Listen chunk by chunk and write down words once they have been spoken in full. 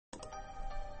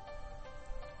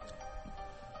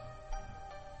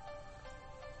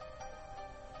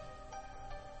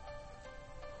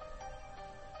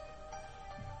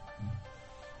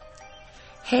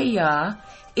Hey y'all,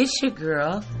 it's your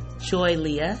girl, Joy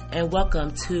Leah, and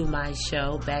welcome to my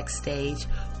show, Backstage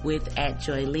with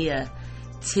 @Joy Leah.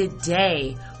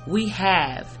 Today, we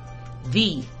have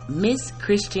the Miss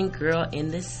Christian Girl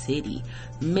in the City,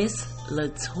 Miss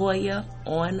Latoya,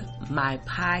 on my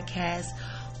podcast.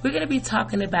 We're going to be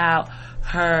talking about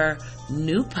her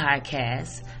new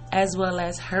podcast, as well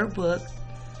as her book,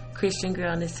 Christian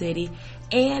Girl in the City,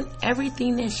 and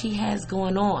everything that she has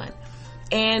going on.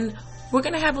 And we're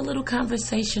going to have a little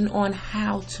conversation on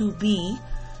how to be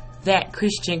that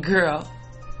Christian girl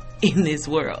in this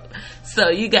world. So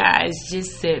you guys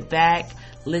just sit back,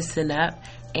 listen up,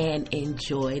 and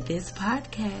enjoy this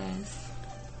podcast.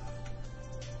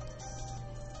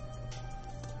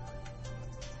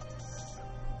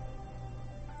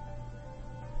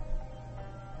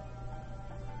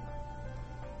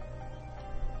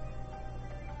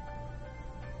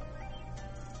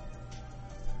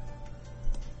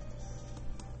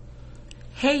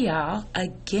 Hey y'all,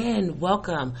 again,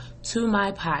 welcome to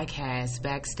my podcast,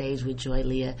 Backstage with Joy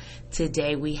Leah.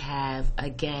 Today we have,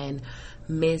 again,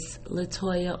 Miss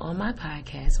Latoya on my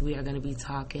podcast. We are going to be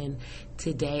talking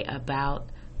today about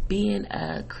being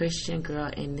a Christian girl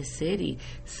in the city.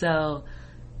 So,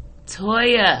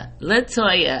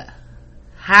 Latoya,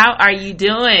 how are you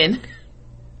doing?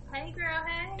 Hey girl,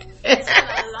 hey. It's been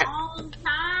a long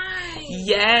time.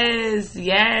 Yes.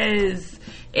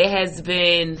 It has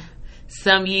been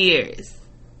some years.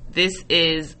 This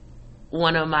is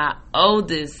one of my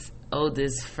oldest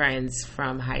friends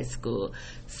from high school.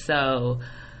 So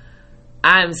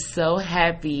I'm so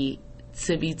happy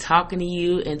to be talking to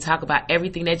you and talk about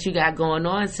everything that you got going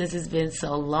on. Since it's been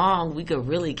so long, we could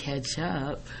really catch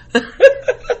up. So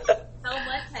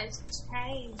much has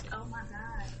changed. Oh my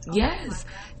God. Yes.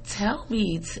 Tell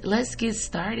me, let's get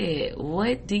started.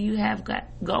 What do you have got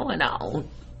going on?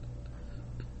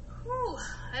 Whew.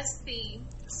 Let's see.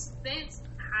 Since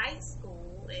high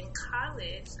school and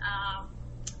college, I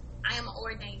am an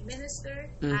ordained minister.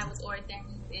 I was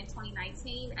ordained in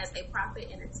 2019 as a prophet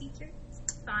and a teacher.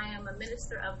 So I am a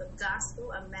minister of the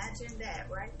gospel. Imagine that,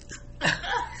 right?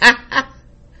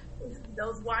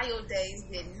 Those wild days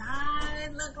did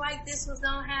not look like this was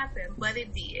going to happen, but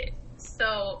it did.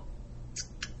 So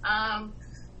I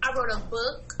wrote a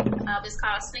book. It's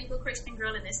called Single Christian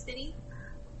Girl in the City,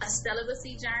 A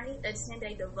Celibacy Journey, a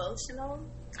 10-day devotional.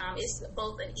 It's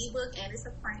both an ebook and it's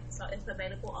a print, so it's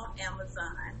available on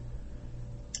Amazon.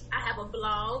 I have a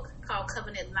blog called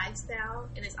Covenant Lifestyle,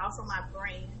 and it's also my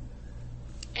brand.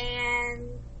 And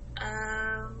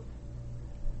I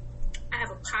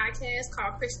have a podcast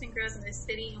called Christian Girls in the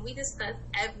City, and we discuss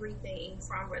everything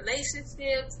from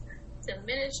relationships to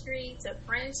ministry to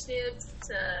friendships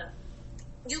to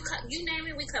you name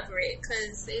it, we cover it,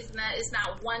 because it's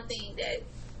not one thing that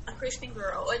a Christian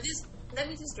girl, or just let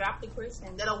me just drop the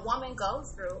Christian, that a woman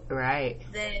goes through, Right.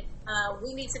 that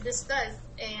we need to discuss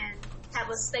and have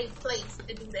a safe place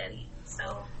to do that in.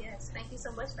 So yes, thank you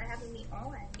so much for having me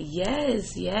on.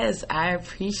 Yes, I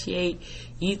appreciate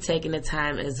you taking the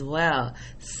time as well.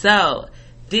 So,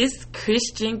 this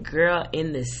Christian girl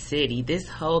in the city, this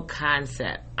whole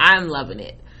concept, I'm loving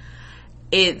it.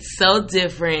 It's so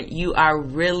different. You are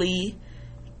really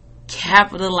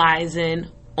capitalizing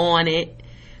on it.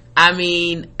 I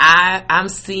mean, I'm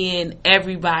seeing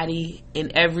everybody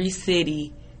in every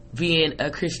city being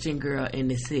a Christian girl in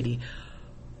the city.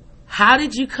 How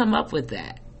did you come up with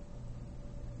that?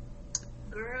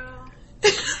 Girl.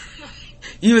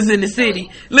 You was in the city.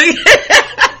 Look.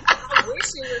 I wish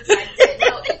it was like that.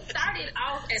 No, it started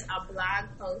off as a blog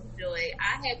post, Joy.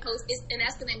 I had posted, and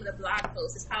that's the name of the blog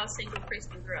post. It's called Single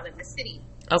Christian Girl in the City.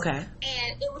 Okay.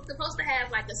 And it was supposed to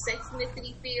have like a Sex and the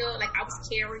City feel. Like I was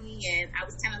Carrie, and I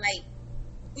was kind of like,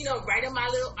 writing my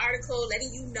little article,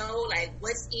 letting you know like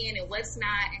what's in and what's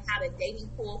not, and how the dating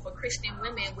pool for Christian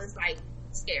women was like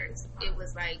scarce. It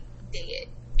was like dead.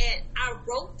 And I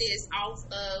wrote this off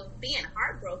of being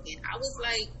heartbroken. I was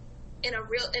like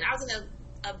I was in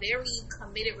a very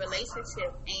committed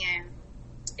relationship, and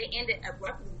it ended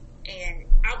abruptly, and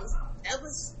I was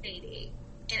devastated.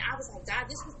 And I was like, God,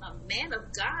 this was a man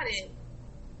of God, and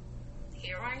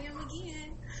here I am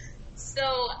again. So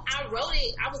I wrote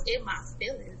it. I was in my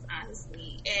feelings,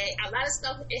 honestly, and a lot of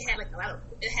stuff. It had a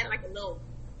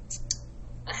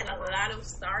lot of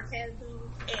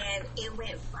sarcasm, and it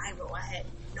went viral. I had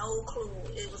no clue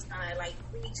it was gonna like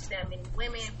reach that many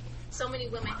women. So many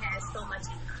women had so much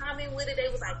in common with it. They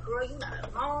was like, girl, you're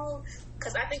not alone.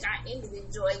 Because I think I ended in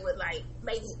Joy with like,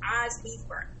 may the odds be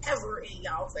forever in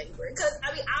y'all favor. Because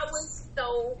I was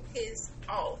so pissed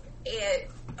off. And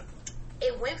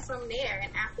it went from there.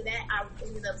 And after that, I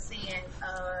ended up seeing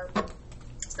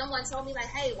someone told me, like,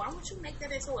 hey, why don't you make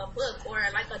that into a book or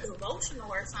like a devotional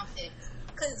or something?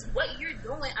 Because what you're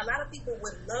doing, a lot of people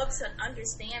would love to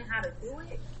understand how to do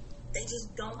it. They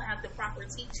just don't have the proper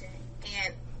teaching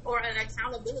or an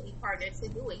accountability partner to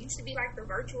do it. You should be like the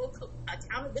virtual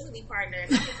accountability partner.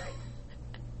 And I was like,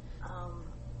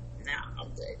 nah, I'm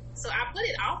good. So I put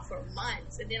it off for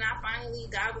months, and then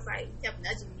God was like, kept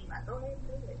nudging me, like, go ahead and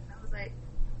do it. And I was like,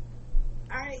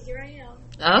 all right, here I am.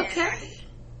 Okay.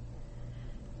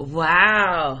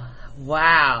 Wow.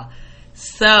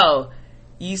 So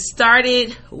you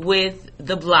started with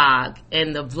the blog,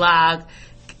 and the blog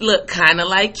looked kind of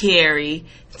like Carrie,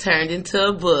 turned into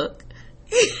a book.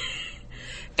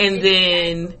 And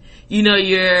then,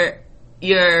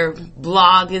 your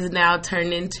blog is now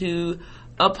turned into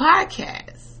a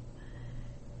podcast.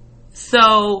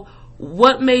 So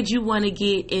what made you want to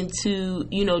get into,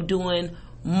 doing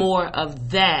more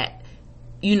of that,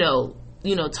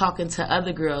 talking to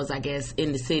other girls, I guess,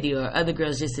 in the city, or other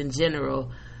girls just in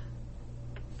general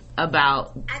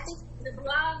about... I think the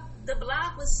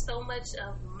blog was so much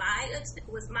of my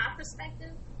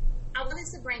perspective. I wanted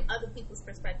to bring other people's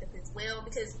perspective as well,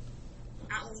 because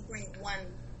I only bring one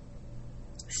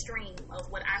stream of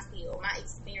what I feel, my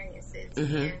experiences,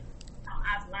 and how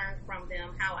I've learned from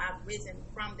them, how I've risen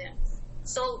from them.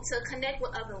 So to connect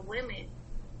with other women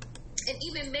and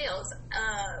even males,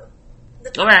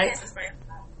 the podcast is right.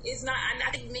 It's not.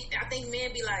 I think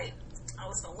men be like,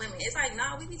 oh, it's for women. It's like,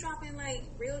 nah, we be dropping like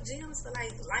real gems for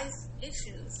like life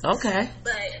issues. Okay.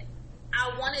 But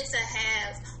I wanted to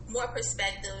have more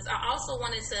perspectives. I also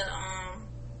wanted to,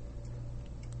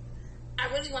 I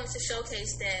really wanted to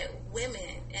showcase that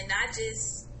women, and not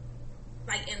just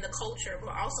like in the culture,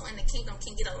 but also in the kingdom,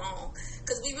 can get along.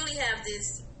 Because we really have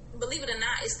this, believe it or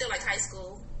not, it's still like high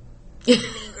school. The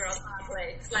mean girl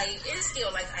complex. Like, it's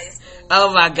still like high school.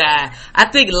 Oh my God. I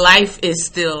think life is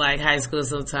still like high school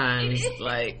sometimes.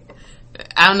 Like,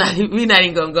 we're not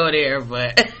even gonna go there,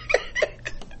 but.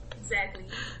 Exactly.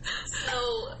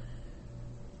 So,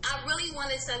 I really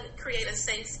wanted to create a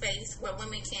safe space where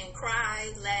women can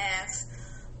cry, laugh,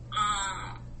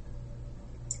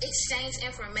 exchange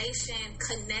information,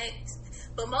 connect,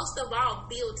 but most of all,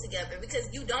 build together, because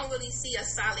you don't really see a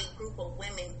solid group of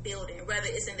women building, whether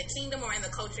it's in the kingdom or in the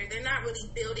culture. They're not really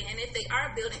building, and if they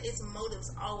are building, its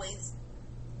motives always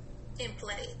in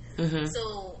play. Mm-hmm.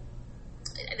 So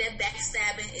that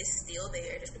backstabbing is still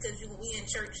there. Just because we in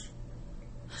church,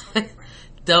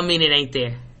 don't mean it ain't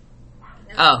there.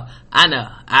 Oh, I know.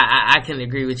 I can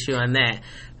agree with you on that.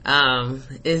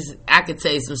 I could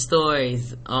tell you some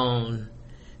stories on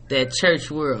that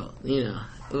church world.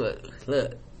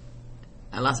 Look,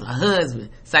 I lost my husband.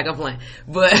 It's like I'm playing.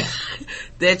 But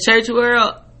that church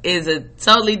world is a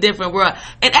totally different world.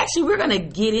 And actually, we're going to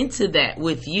get into that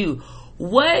with you.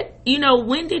 When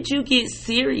did you get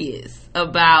serious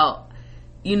about,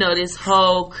 this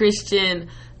whole Christian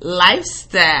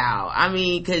lifestyle? I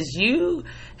mean, because you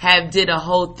have did a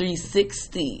whole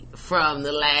 360 from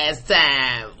the last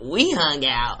time we hung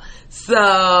out.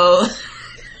 So...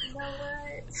 You know what?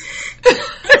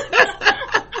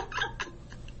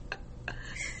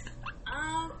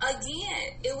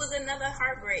 Again, it was another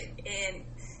heartbreak, and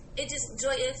it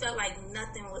felt like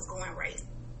nothing was going right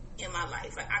in my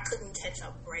life. Like, I couldn't catch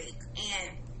a break.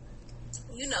 And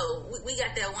we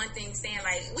got that one thing saying,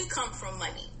 like, we come from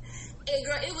money, and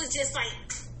girl, it was just like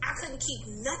I couldn't keep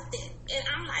nothing. And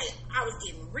I'm like, I was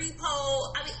getting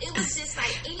repo. I mean, it was just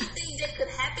like anything that could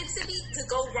happen to me to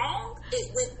go wrong,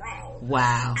 it went wrong.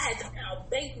 Wow. I had to file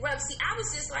bankruptcy. I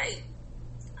was just like,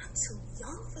 I'm too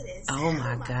young for this. Oh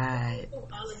my God.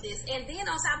 All of this. And then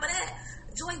on top of that,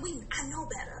 Joy, I know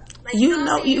better. Like, you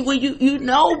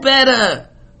know better.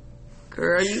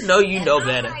 Girl, you know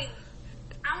better.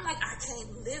 I'm like, I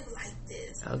can't live like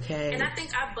this. Okay. And I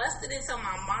think I busted into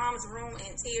my mom's room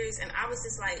in tears, and I was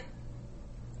just like,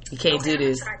 you can't do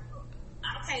this. I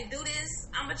can't do this.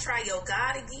 I'm going to try your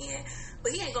God again.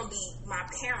 But he ain't going to be my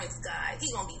parents' God.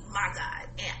 He going to be my God.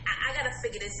 And I got to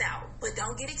figure this out. But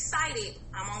don't get excited.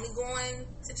 I'm only going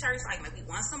to church like maybe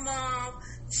once a month.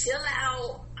 Chill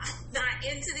out. I'm not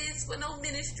into this for no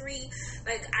ministry.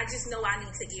 Like, I just know I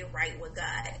need to get right with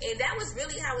God. And that was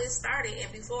really how it started.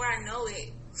 And before I know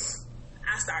it,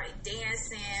 I started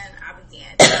dancing. I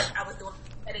was doing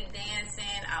wedding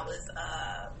dancing.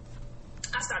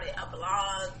 I started a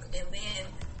blog. And then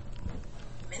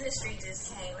ministry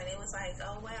just came, and it was like,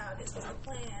 oh wow, this was the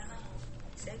plan.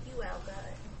 Check you out, God.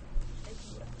 Check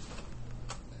you out.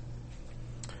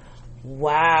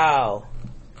 Wow.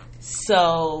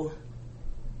 So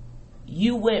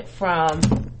you went from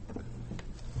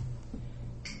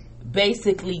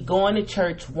basically going to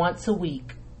church once a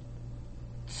week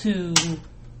to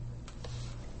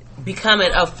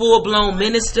becoming a full-blown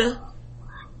minister?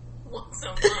 Once a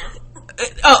month.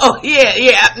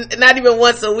 Yeah. Not even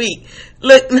once a week.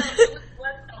 Look. Once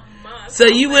a month. So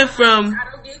you went from...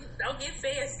 Don't get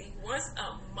fancy. Once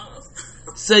a month.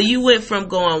 So you went from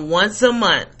going once a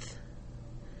month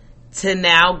to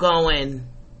now going...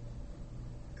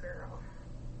 Girl.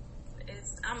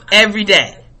 Every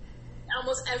day.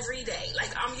 Almost every day.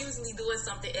 Like, I'm usually doing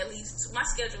something at least... My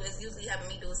schedule is usually having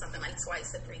me doing something like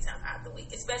twice to 3 times out of the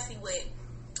week. Especially with...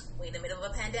 We're in the middle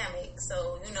of a pandemic.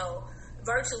 So,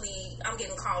 virtually, I'm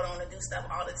getting called on to do stuff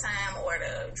all the time, or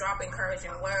to drop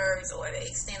encouraging words, or to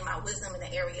extend my wisdom in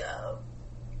the area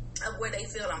of where they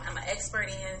feel I'm an expert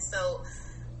in. So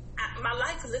my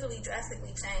life literally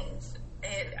drastically changed,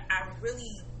 and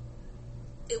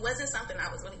it wasn't something I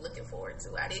was really looking forward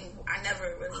to. I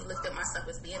never really looked at myself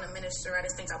as being a minister. I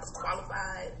just think I was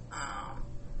qualified. I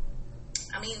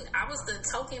was the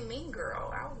token mean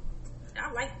girl.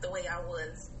 I liked the way I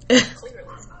was, clearly.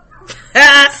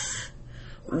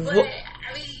 But,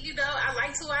 I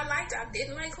liked who I liked. I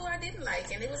didn't like who I didn't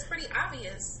like. And it was pretty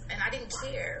obvious. And I didn't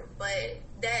care. But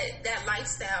that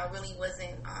lifestyle really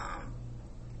wasn't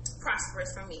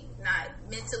prosperous for me. Not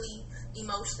mentally,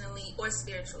 emotionally, or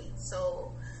spiritually.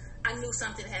 So I knew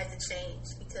something had to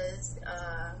change. Because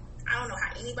I don't know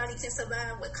how anybody can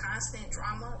survive with constant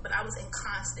drama. But I was in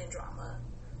constant drama.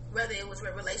 Whether it was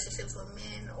with relationships with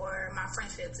men or my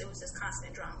friendships, it was just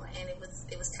constant drama. And it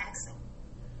was taxing.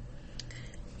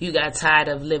 You got tired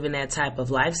of living that type of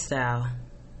lifestyle.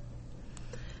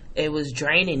 It was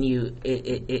draining you.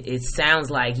 It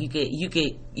sounds like you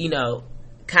could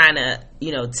kind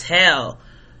of tell.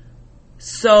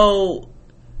 So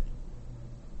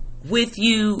with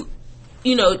you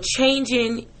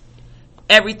changing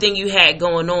everything you had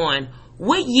going on,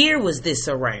 what year was this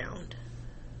around?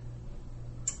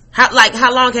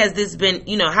 How long has this been?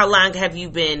 How long have you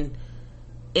been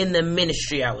in the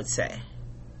ministry? I would say.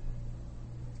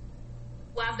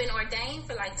 Well, I've been ordained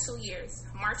for like 2 years.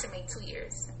 March will make 2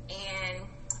 years.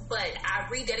 But I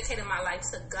rededicated my life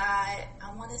to God.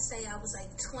 I want to say I was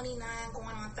like 29 going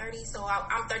on 30. So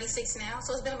I'm 36 now.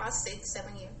 So it's been about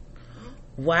 6-7 years.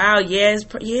 Mm-hmm. Wow. Yeah,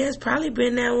 it's probably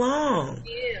been that long.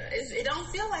 Yeah. It don't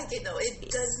feel like it though.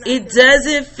 It does not. It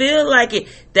doesn't feel like it.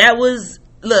 That was,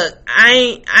 look,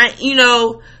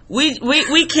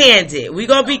 we candid. We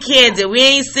gonna be candid. We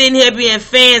ain't sitting here being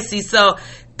fancy. So,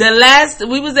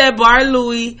 we was at Bar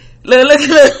Louie. Look.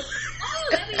 Oh,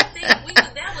 let me think.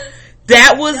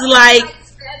 That was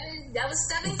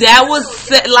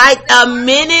like a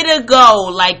minute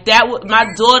ago. Like my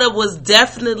daughter was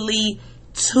definitely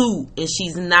 2 and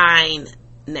she's 9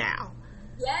 now.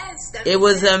 Yes. It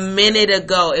was a minute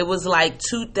ago. It was like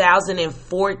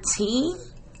 2014,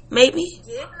 maybe?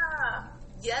 Yeah.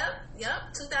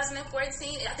 Yep.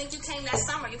 2014. I think you came that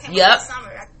summer. That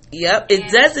summer. Yep, it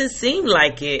doesn't seem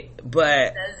like it,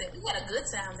 but we had a good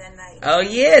time that night. Oh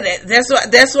yeah,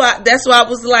 that's why I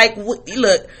was like,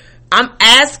 look, I'm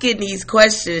asking these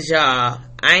questions, y'all.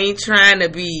 I ain't trying to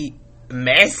be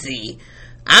messy.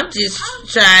 I'm just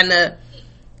trying to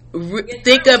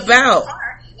think about.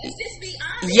 Let's just be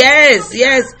honest.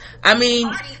 Yes. I mean,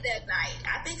 parties that night.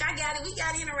 I think we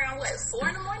got in around 4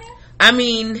 in the morning. I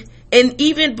mean, and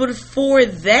even before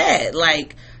that,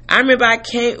 like. I remember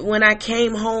when I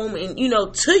came home and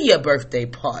to your birthday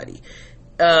party.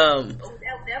 That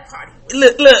party.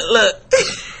 Look. That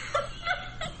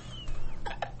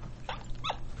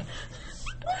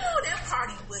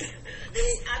party was.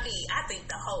 I think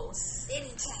the whole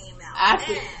city came out.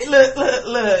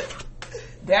 Look.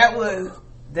 That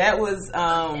was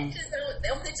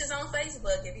them pictures on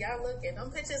Facebook. If y'all looking,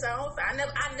 them pictures are on.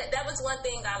 That was one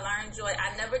thing I learned, Joy.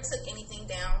 I never took anything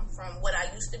down from what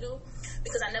I used to do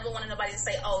because I never wanted nobody to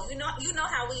say, "Oh, you know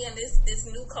how we in this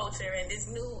new culture and this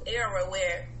new era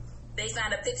where they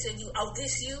find a picture of you. Oh,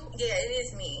 this you? Yeah, it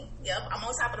is me. Yep, I'm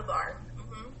on top of the bar.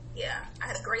 Mm-hmm. Yeah, I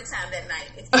had a great time that night.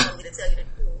 If you want me to tell you the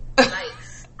truth, like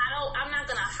I'm not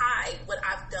gonna hide what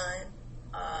I've done.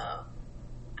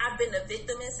 I've been the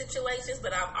victim in situations,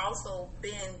 but I've also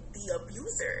been the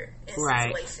abuser in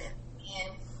situations.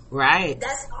 And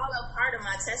that's all a part of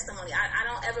my testimony. I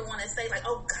don't ever want to say like,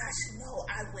 oh gosh, no,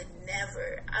 I would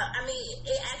never.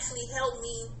 It actually helped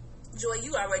me. Joy,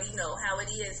 you already know how it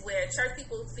is where church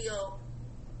people feel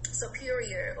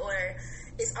superior or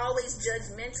it's always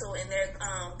judgmental and they're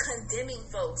condemning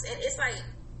folks. And it's like,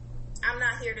 I'm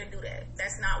not here to do that.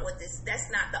 That's not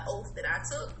the oath that I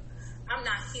took. I'm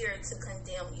not here to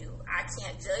condemn you. I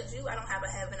can't judge you. I don't have a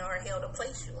heaven or a hell to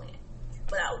place you in.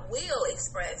 but I will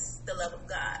express the love of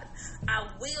God. I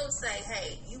will say,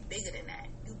 hey, you bigger than that.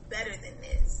 You better than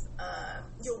this.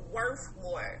 You're worth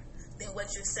more than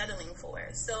what you're settling for.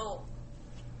 So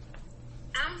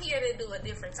I'm here to do a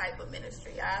different type of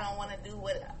ministry. I don't want to do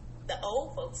what the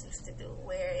old folks used to do,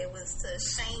 where it was to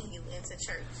shame you into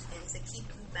church and to keep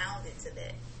you bounded to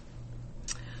that.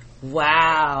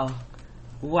 Wow.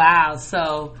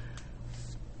 So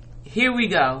here we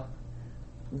go.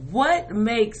 What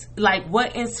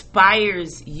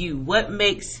inspires you? What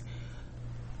makes,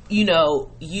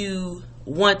 you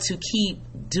want to keep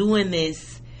doing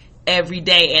this every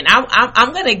day? And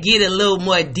I'm going to get a little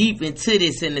more deep into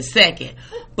this in a second.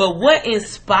 But what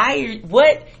inspired,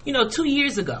 2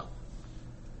 years ago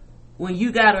when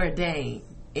you got ordained,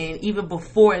 and even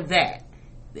before that,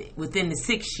 within the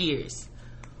 6 years,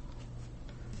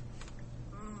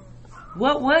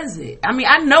 what was it? I mean,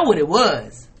 I know what it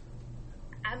was.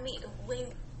 I mean,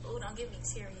 don't get me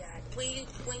teary-eyed.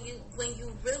 When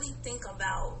you really think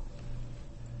about,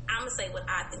 I'm gonna say what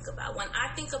I think about. When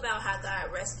I think about how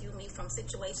God rescued me from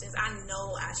situations, I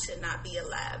know I should not be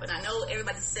alive, and I know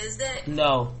everybody says that.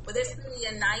 No, but there's really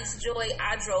a nice joy.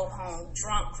 I drove home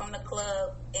drunk from the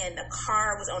club, and the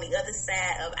car was on the other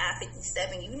side of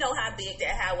I-57. You know how big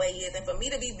that highway is, and for me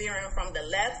to be veering from the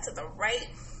left to the right,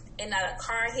 and not a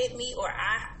car hit me or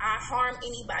I harm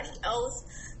anybody else.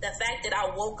 The fact that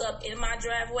I woke up in my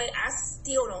driveway, I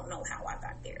still don't know how I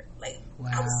got there. Wow.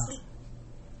 I was asleep.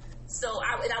 So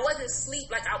I wasn't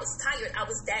asleep like I was tired. I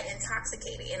was that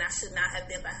intoxicated, and I should not have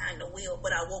been behind the wheel.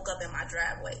 But I woke up in my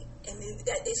driveway, and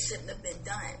it shouldn't have been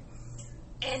done.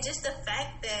 And just the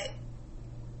fact that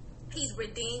He's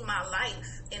redeemed my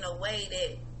life in a way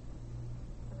that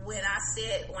when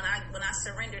I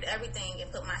surrendered everything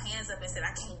and put my hands up and said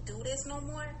I can't do this no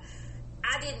more,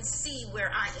 I didn't see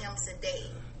where I am today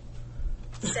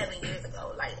 7 years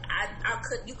ago. I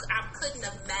couldn't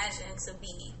imagine to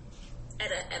be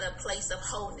at a place of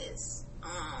wholeness.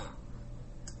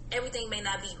 Everything may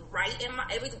not be right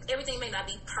everything may not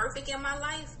be perfect in my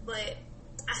life, but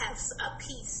I have a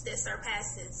peace that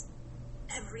surpasses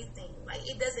everything.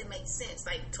 It doesn't make sense.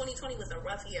 2020 was a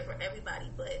rough year for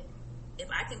everybody, but if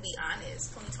I can be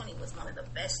honest, 2020 was one of the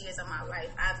best years of my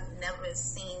life. I've never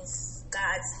seen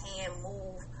God's hand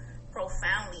move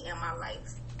profoundly in my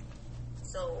life.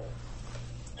 So,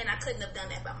 and I couldn't have done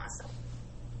that by myself.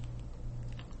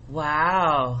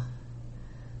 Wow.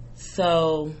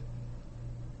 So,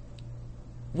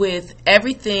 with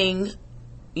everything,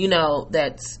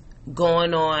 that's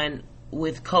going on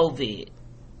with COVID,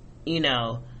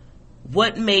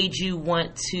 what made you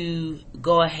want to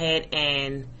go ahead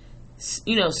and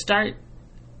start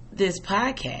this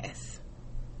podcast?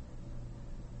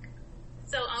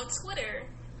 So on Twitter,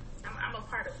 I'm a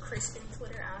part of Christian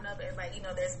Twitter. I don't know if everybody,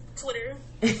 there's Twitter,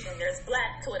 and there's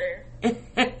Black Twitter, and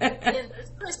then there's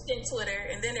Christian Twitter,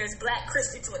 and then there's Black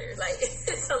Christian Twitter.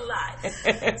 It's a lot.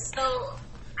 So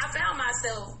I found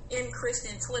myself in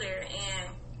Christian Twitter, and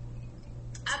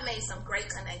I've made some great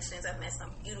connections. I've met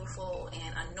some beautiful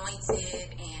and anointed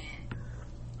and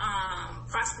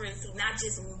prosperous, not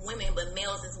just women, but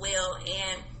males as well.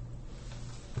 And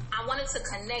I wanted to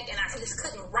connect, and I just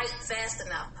couldn't write fast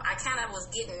enough. I kind of was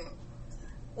getting,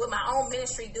 with my own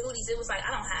ministry duties, it was I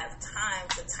don't have time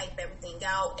to type everything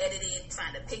out, edit it,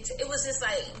 find a picture. It was just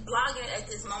blogging at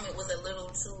this moment was a little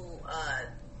too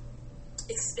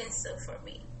expensive for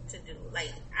me to do.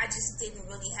 I just didn't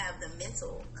really have the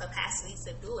mental capacity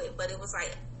to do it. But it was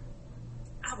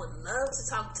I would love to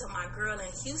talk to my girl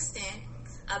in Houston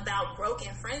about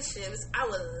broken friendships. I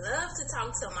would love to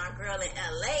talk to my girl in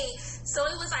LA. So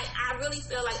it was I really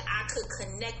feel like I could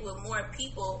connect with more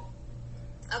people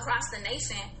across the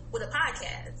nation with a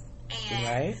podcast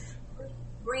and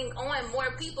bring on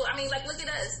more people. I mean, look at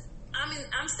us.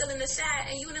 I'm still in the Shad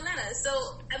and you in Atlanta.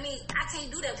 So, I mean, I can't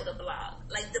do that with a blog.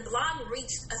 The blog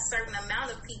reached a certain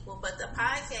amount of people, but the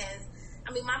podcast,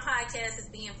 my podcast is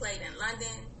being played in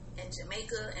London and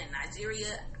Jamaica and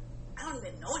Nigeria. I don't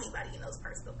even know anybody in those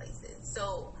personal places.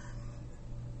 So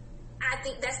I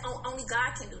think that's only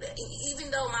God can do that. Even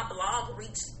though my blog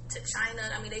reached to China,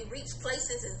 they reached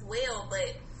places as well,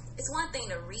 but it's one thing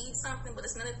to read something, but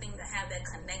it's another thing to have that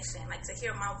connection, to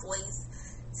hear my voice,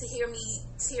 to hear me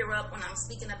tear up when I'm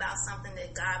speaking about something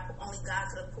that only God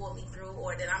could have pulled me through,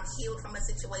 or that I'm healed from a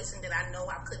situation that I know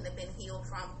I couldn't have been healed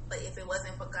from, but if it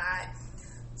wasn't for God.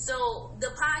 So the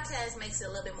podcast makes it a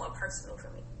little bit more personal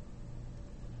for me.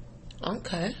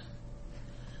 Okay.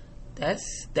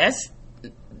 That's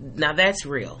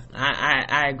real.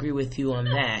 I agree with you on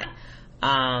that.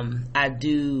 I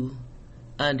do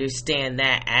understand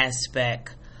that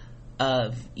aspect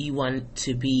of you want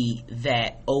to be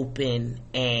that open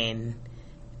and,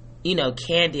 you know,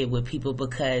 candid with people,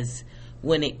 because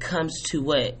when it comes to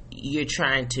what you're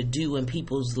trying to do in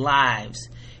people's lives,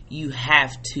 you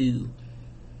have to,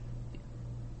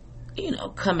 you know,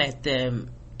 come at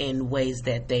them in ways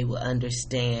that they will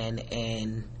understand,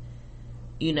 and,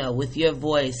 you know, with your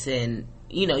voice and,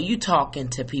 you know, you talking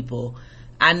to people,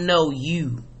 I know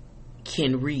you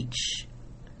can reach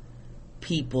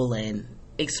people and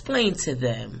explain to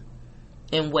them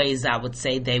in ways I would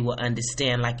say they will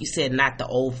understand. Like you said, not the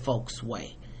old folks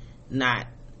way, not,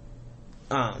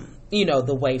 you know,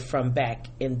 the way from back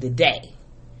in the day.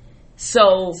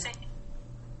 So,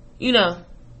 you know,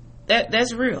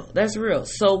 that's real. That's real.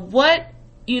 So what,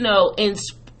 you know,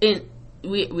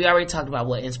 we already talked about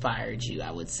what inspired you,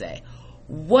 I would say.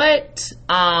 What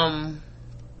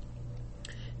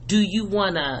do you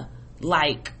want to,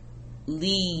 like,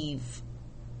 leave,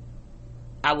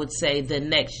 I would say, the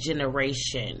next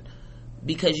generation?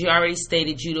 Because you already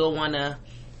stated you don't want to,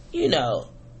 you know,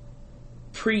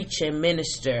 preach and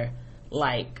minister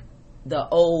like the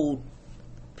old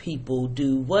people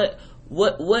do. What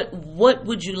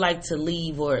would you like to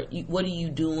leave, or what are you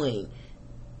doing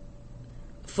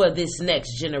for this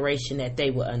next generation that they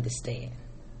will understand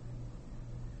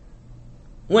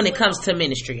when it comes to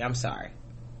ministry? I'm sorry.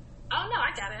 Oh no,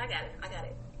 I got it.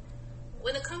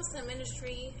 When it comes to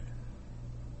ministry,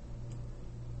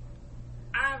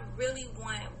 I really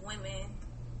want women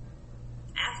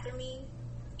after me,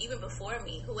 even before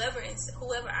me, whoever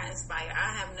I inspire.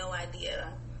 I have no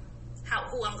idea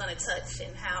who I'm going to touch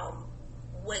and how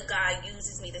what God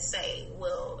uses me to say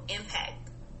will impact.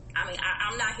 I mean,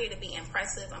 I'm not here to be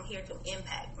impressive. I'm here to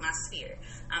impact my sphere.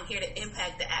 I'm here to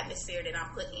impact the atmosphere that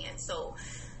I'm put in. So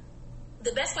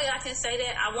the best way I can say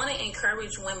that, I want to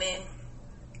encourage women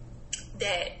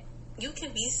that you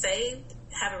can be saved,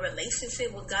 have a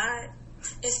relationship with God,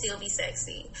 and still be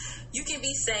sexy. You can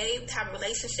be saved, have a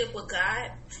relationship with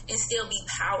God, and still be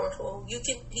powerful. You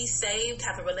can be saved,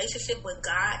 have a relationship with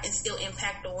God, and still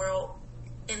impact the world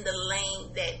in the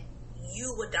lane that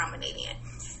you would dominate in.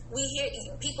 We hear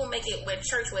people make it where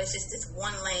church, where it's just this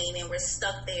one lane and we're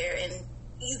stuck there and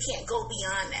you can't go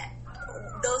beyond that.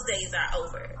 Those days are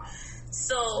over.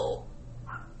 So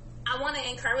I want to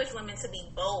encourage women to be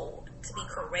bold, to be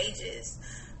courageous.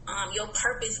 Your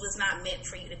purpose was not meant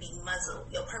for you to be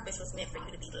muzzled. Your purpose was meant for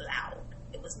you to be loud.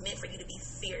 It was meant for you to be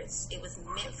fierce. It was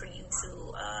meant for you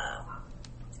to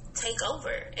take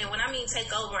over. And when I mean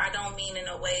take over, I don't mean in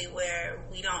a way where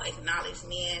we don't acknowledge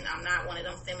men. I'm not one of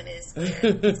them feminists where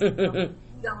you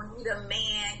don't need a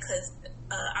man because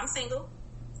I'm single.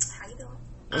 How you doing?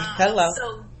 Hello.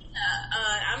 So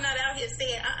I'm not out here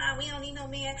saying, we don't need no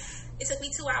man. It took me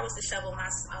 2 hours to shovel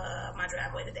my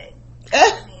driveway today.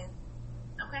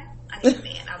 Okay, I need a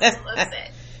man. I was so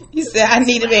upset. You said I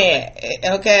need a man.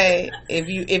 Okay, if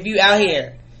you out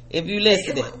here, if you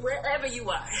listening, wherever you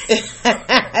are.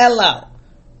 Hello.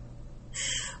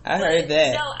 I heard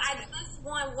that. So I just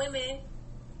want women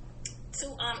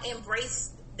to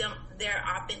embrace their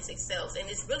authentic selves, and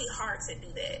it's really hard to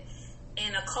do that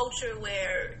in a culture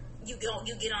where you get on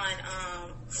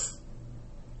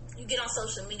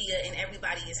social media and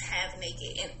everybody is half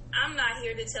naked. And I'm not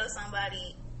here to tell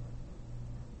somebody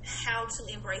how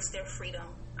to embrace their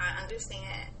freedom. I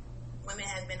understand women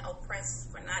have been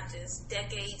oppressed for not just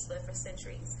decades, but for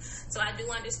centuries. So I do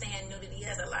understand nudity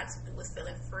has a lot to do with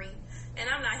feeling free. And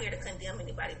I'm not here to condemn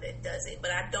anybody that does it,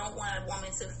 but I don't want a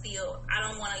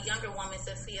younger woman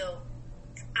to feel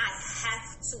I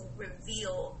have to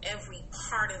reveal every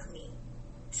part of me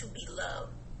to be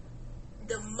loved.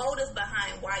 The motive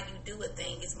behind why you do a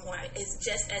thing is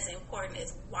just as important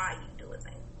as why you do a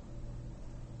thing.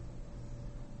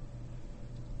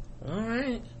 All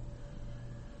right.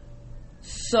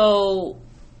 So,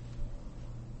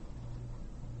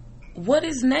 what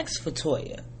is next for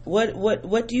Toya?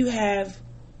 What do you have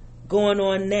going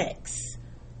on next?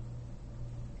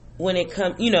 When it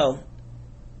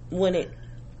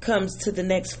comes to the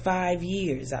next 5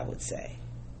 years, I would say.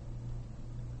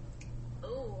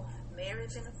 Ooh,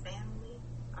 marriage and a family.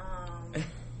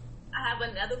 I have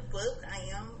another book. I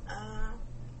am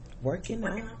working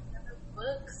on another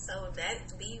book, so that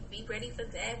be ready for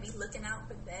that. Be looking out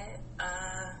for that.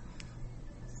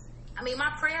 I mean,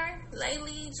 my prayer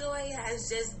lately, Joy, has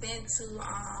just been to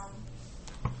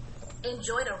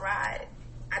enjoy the ride.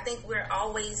 I think we're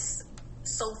always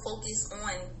so focused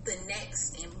on the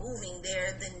next and moving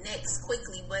there, the next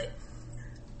quickly, but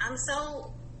I'm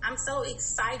so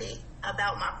excited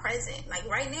about my present. Like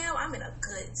right now, I'm in a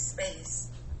good space,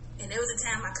 and there was a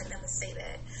time I could never say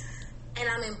that. And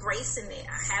I'm embracing it.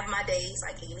 I have my days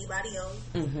like anybody else,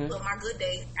 but my good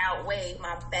days outweigh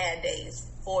my bad days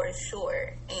for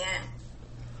sure. And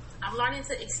I'm learning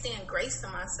to extend grace to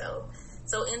myself.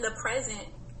 So in the present,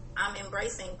 I'm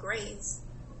embracing grace,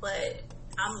 but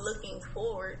I'm looking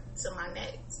forward to my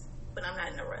next. But I'm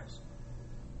not in a rush.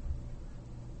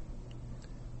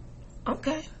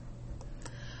 Okay.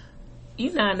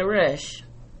 You're not in a rush.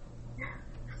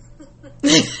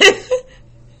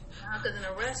 Because in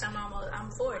a rush, I'm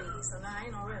 40, so now I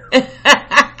ain't no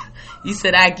rush. You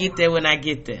said I get there when I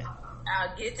get there.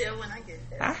 I'll get there when I get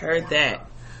there. I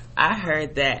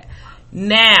heard that.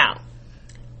 Now,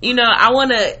 I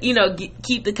want to,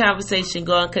 keep the conversation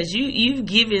going because you've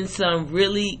given some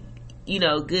really,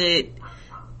 good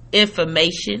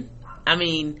information. I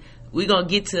mean, we're going to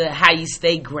get to how you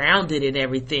stay grounded and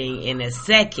everything in a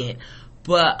second.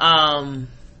 But,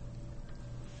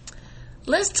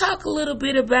 let's talk a little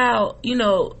bit about,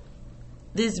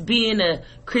 this being a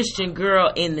Christian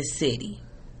girl in the city.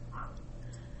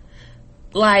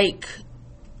 Like,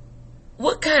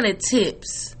 what kind of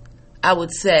tips, I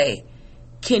would say,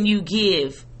 can you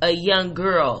give a young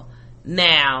girl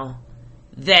now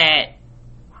that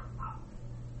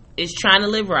is trying to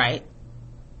live right?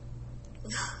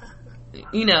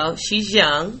 She's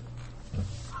young.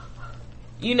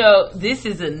 This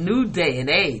is a new day and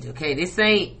age, okay? This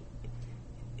ain't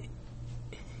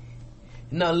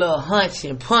no little hunch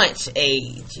and punch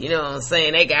age. You know what I'm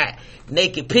saying? They got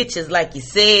naked pictures like you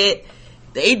said.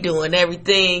 They doing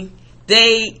everything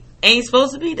they ain't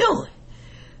supposed to be doing.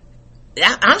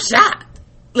 I'm shocked.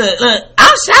 Look,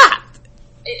 I'm shocked.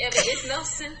 It's no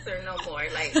censor no more.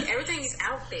 Like, everything is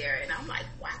out there, and I'm like,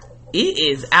 wow. It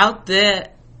is out there.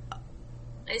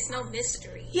 It's no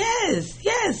mystery. Yes.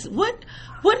 What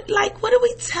are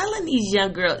we telling these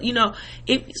young girls?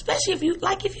 Especially if you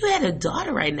had a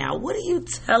daughter right now, what are you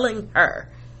telling her?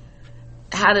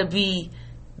 How to be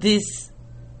this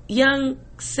young,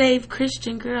 saved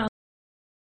Christian girl?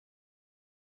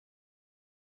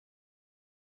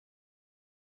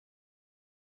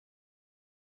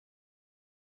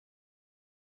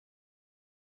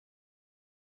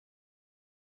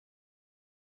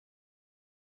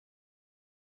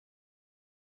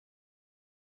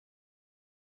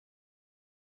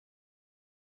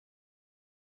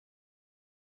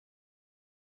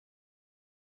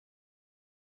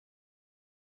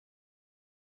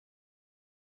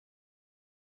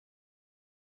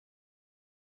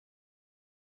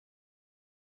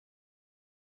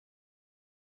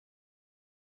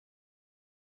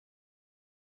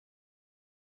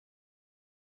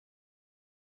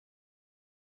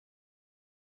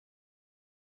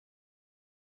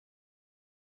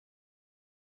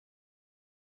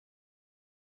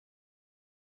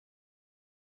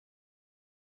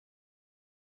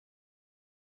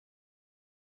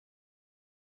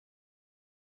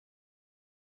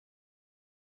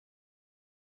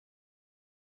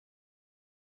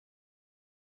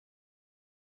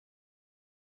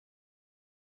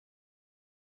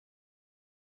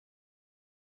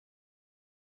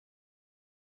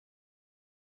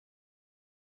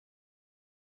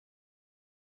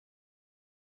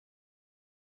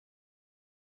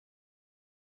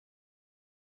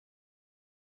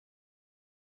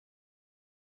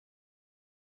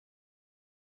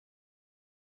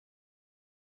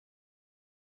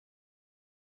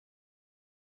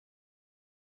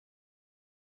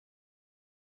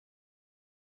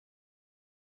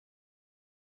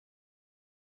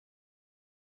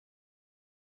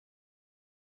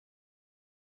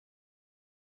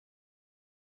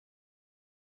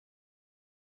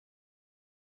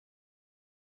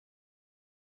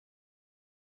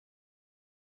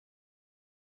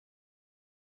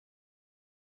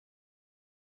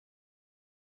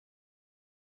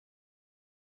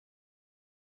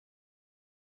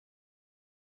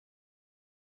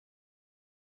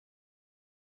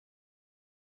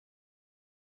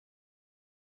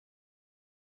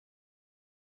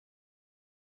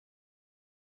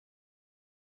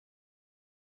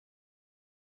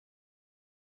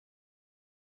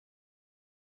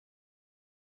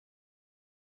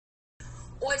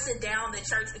 Or to down the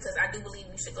church, because I do believe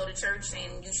you should go to church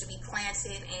and you should be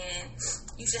planted and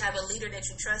you should have a leader that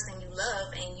you trust and you love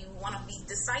and you want to be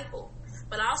discipled.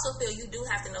 But I also feel you do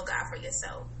have to know God for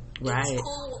yourself. Right. It's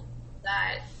cool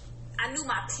that I knew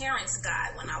my parents'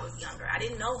 God when I was younger. I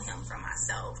didn't know him for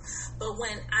myself. But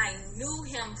when I knew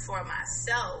him for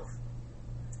myself,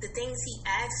 the things he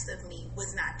asked of me was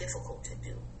not difficult to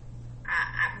do.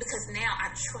 Because now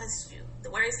I trust you. The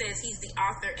word says he's the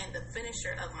author and the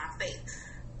finisher of my faith.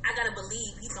 I gotta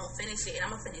believe he's gonna finish it, and I'm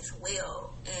gonna finish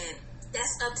well, and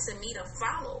that's up to me to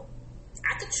follow.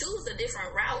 I could choose a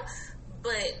different route,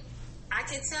 but I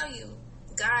can tell you,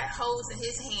 God holds in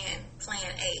his hand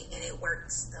plan A, and it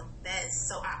works the best.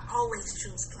 So I always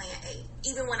choose plan A.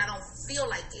 Even when I don't feel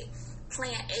like it,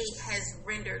 plan A has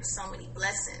rendered so many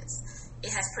blessings.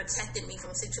 It has protected me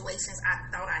from situations I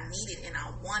thought I needed and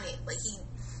I wanted, but he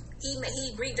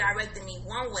redirected me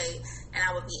one way, and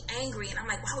I would be angry, and I'm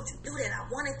like, why would you do that? I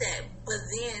wanted that. But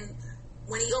then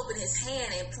when he opened his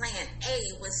hand and plan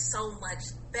A was so much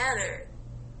better,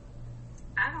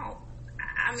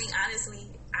 I mean, honestly,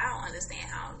 I don't understand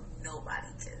how nobody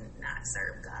can not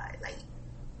serve God. Like,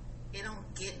 it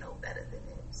don't get no better than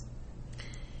this.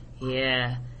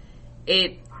 Yeah.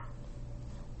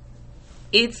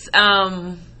 It's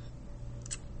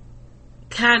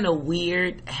kind of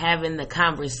weird having the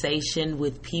conversation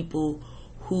with people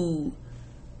who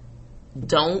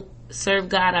don't serve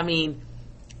God. I mean,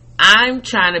 I'm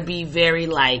trying to be very,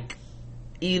 like,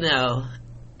 you know,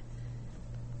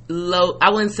 low,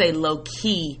 I wouldn't say low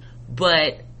key,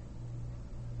 but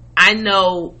I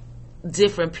know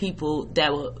different people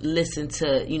that will listen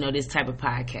to, you know, this type of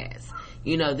podcast.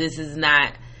 You know, this is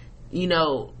not, you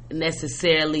know,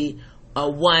 necessarily a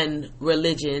one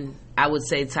religion, I would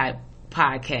say, type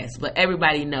podcast, but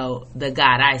everybody know the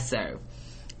God I serve.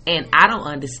 And I don't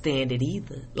understand it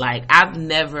either. Like, I've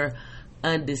never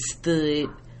understood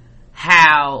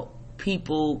how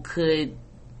people could,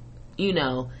 you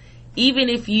know, even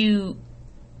if you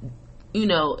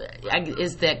know,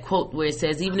 it's that quote where it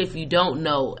says, even if you don't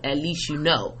know, at least you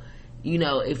know. You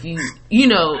know, if you,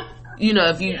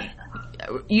 if you,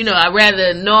 I'd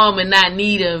rather know him and not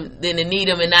need him than to need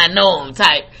him and not know him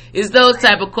type. It's those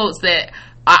type of quotes that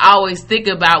I always think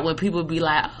about when people be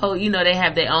like, oh, you know, they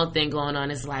have their own thing going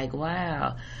on. It's like,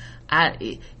 wow,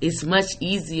 it's much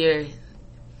easier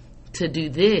to do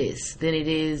this than it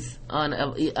is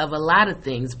of a lot of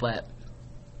things. But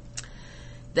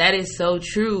that is so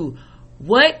true.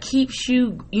 What keeps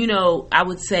you, you know, I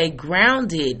would say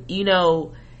grounded, you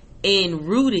know, and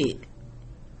rooted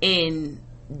in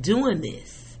doing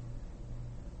this?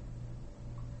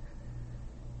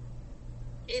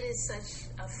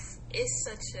 It's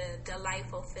such a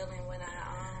delightful feeling when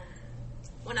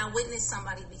I witness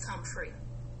somebody become free.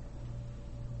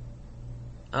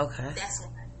 Okay. That's when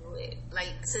I do it.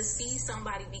 Like, to see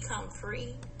somebody become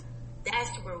free, that's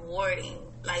rewarding.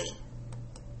 Like,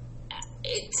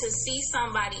 to see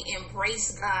somebody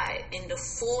embrace God in the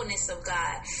fullness of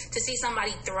God, to see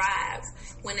somebody thrive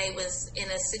when they was in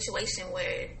a situation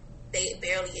where they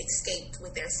barely escaped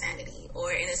with their sanity,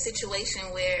 or in a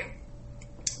situation where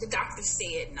the doctor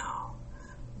said no,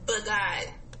 but God,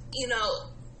 you know,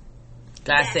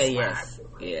 God said yes.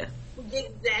 Yeah,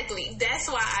 exactly. That's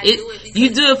why I do it. Because you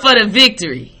do it for the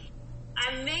victory.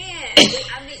 I mean,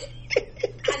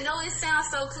 I know it sounds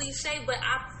so cliche, but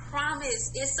I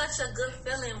promise it's such a good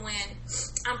feeling when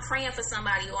I'm praying for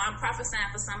somebody or I'm prophesying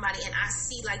for somebody and I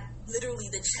see, like, literally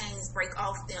the chains break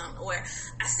off them, or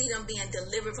I see them being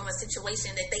delivered from a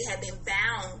situation that they had been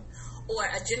bound, or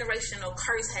a generational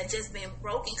curse had just been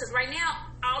broken. Because right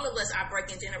now, all of us are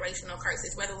breaking generational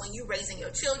curses, whether when you're raising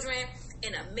your children,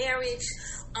 in a marriage,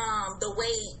 the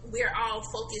way we're all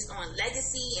focused on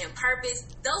legacy and purpose,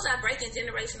 those are breaking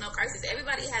generational curses.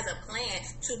 Everybody has a plan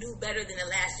to do better than the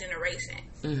last generation.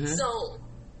 Mm-hmm. So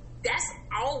that's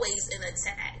always an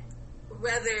attack,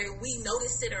 whether we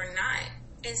notice it or not.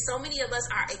 And so many of us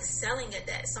are excelling at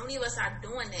that. So many of us are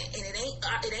doing that, and it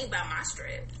ain't by my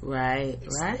strength. Right,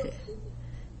 right.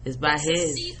 It's by His.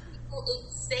 To see people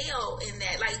excel in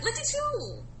that, like, look at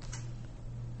you.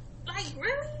 Like,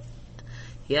 really?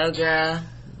 Yo, girl,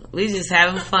 we just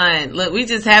having fun. Look, we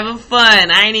just having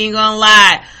fun. I ain't even gonna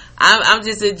lie. I'm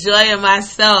just enjoying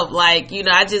myself. Like, you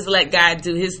know, I just let God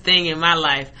do His thing in my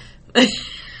life. I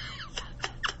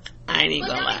ain't even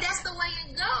gonna lie. That's the way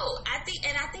it go. I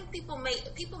think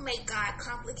people make God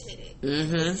complicated.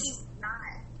 Mm-hmm. He's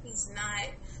not.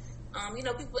 You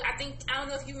know, people. I don't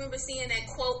know if you remember seeing that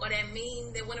quote or that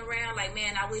meme that went around. Like,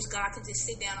 man, I wish God could just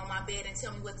sit down on my bed and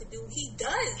tell me what to do. He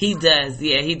does. He does.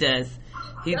 Yeah, he does.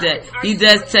 He does. He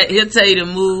does. He'll tell you to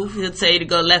move. He'll tell you to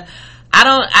go left.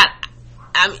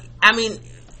 I mean,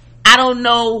 I don't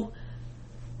know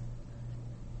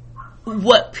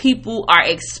what people are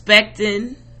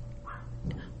expecting,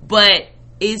 but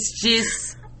it's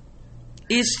just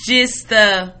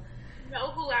the.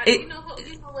 You know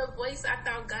what voice I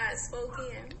thought God spoke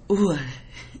in? What?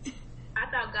 I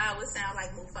thought God would sound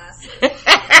like Mufasa.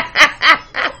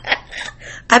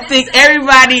 I think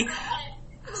everybody.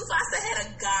 Mufasa had a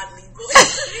godly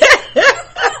voice.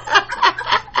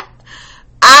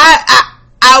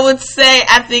 I would say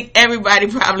I think everybody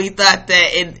probably thought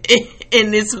that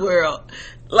in this world.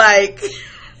 Like,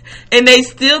 and they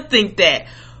still think that.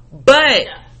 But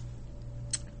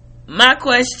my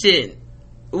question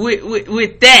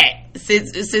with that,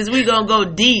 since we gonna go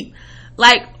deep,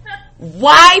 like,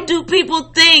 why do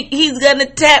people think he's gonna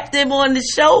tap them on the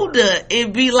shoulder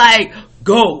and be like,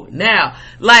 go now?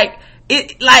 Like,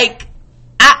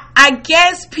 I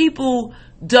guess people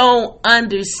don't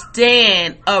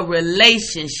understand a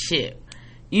relationship.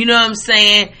 You know what I'm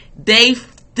saying? They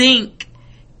think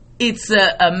it's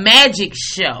a magic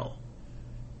show.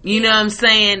 You know what I'm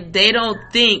saying? They don't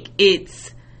think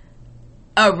it's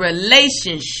a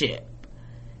relationship.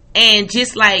 And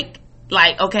just like,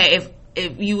 okay,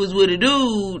 if you was with a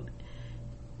dude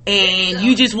and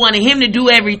you just wanted him to do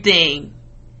everything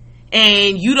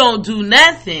and you don't do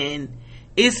nothing,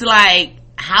 it's like,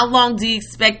 how long do you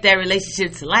expect that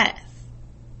relationship to last?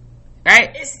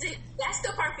 Right? That's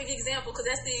the perfect example, because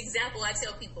that's the example I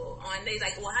tell people on. They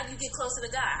like, well, how do you get closer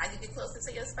to God? How do you get closer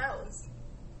to your spouse?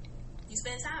 You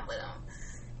spend time with them.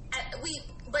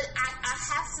 But I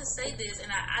have to say this,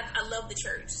 and I love the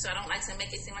church, so I don't like to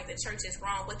make it seem like the church is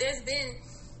wrong. But there's been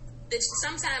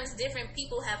sometimes different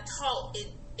people have taught it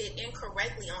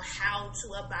incorrectly on how to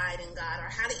abide in God, or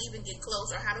how to even get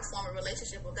close, or how to form a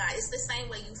relationship with God. It's the same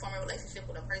way you form a relationship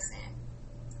with a person.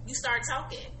 You start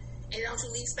talking, and don't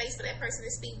you leave space for that person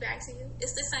to speak back to you?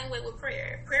 It's the same way with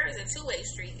prayer. Prayer is a two-way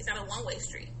street. It's not a one-way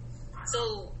street.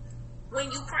 So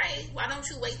when you pray, why don't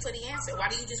you wait for the answer? Why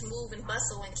do you just move and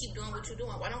bustle and keep doing what you're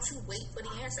doing? Why don't you wait for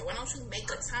the answer? Why don't you make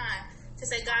a time to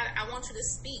say, God, I want you to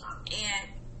speak? And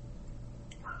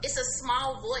it's a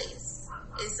small voice.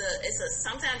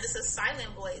 Sometimes it's a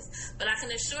silent voice, but I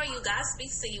can assure you, God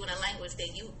speaks to you in a language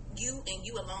that you and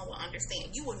you alone will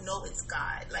understand. You will know it's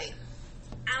God. Like,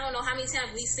 I don't know how many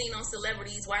times we've seen on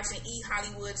celebrities watching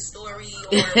Hollywood Story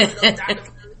or one of those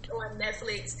documentaries on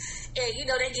Netflix, and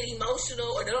they get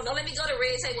emotional, or don't let me go to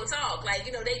Red Table Talk. Like,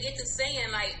 they get to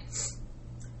saying like,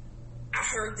 I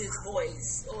heard this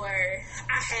voice, or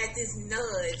I had this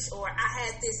nudge, or I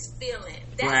had this feeling.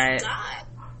 That's right. God.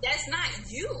 That's not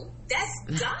you.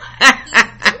 That's God.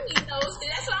 He knows.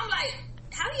 That's why I'm like,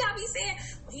 how do y'all be saying,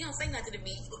 well, he don't say nothing to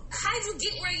me? How'd you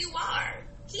get where you are?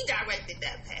 He directed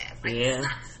that path. Like, yeah.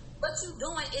 What you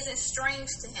doing isn't strange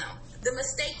to him. The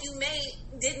mistake you made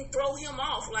didn't throw him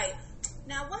off. Like,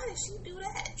 now why did she do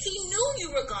that? He knew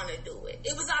you were gonna do it.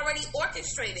 It was already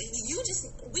orchestrated. He just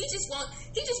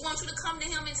wants you to come to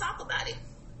him and talk about it.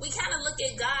 We kind of look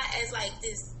at God as like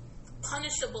this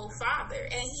punishable father,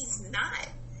 and he's not.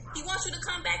 He wants you to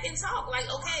come back and talk. Like,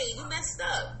 okay, you messed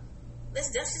up.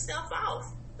 Let's dust yourself off.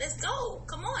 Let's go.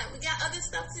 Come on. We got other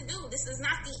stuff to do. This is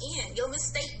not the end. Your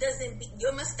mistake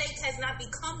has not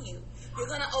become you. You're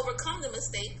going to overcome the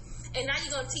mistake, and now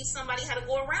you're going to teach somebody how to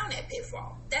go around that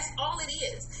pitfall. That's all it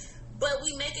is. But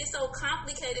we make it so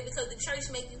complicated because the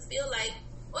church make you feel like,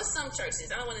 or some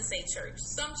churches, I don't want to say church,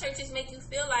 some churches make you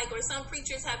feel like, or some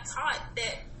preachers have taught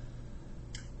that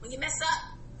when you mess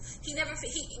up,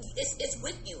 it's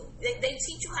with you. They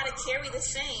teach you how to carry the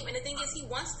shame. And the thing is, he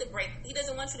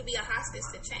doesn't want you to be a hostage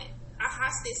to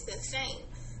shame.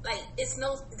 Like, there's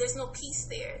no peace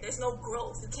there. There's no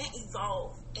growth. You can't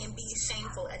evolve and be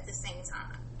shameful at the same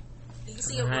time. Do you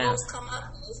see a rose come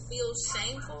up and it feels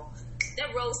shameful?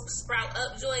 That rose sprout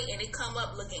up, Joy, and it come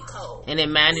up looking cold. And it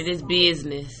minded its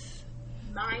business.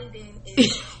 Minding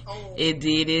its own. It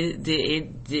did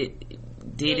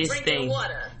its thing.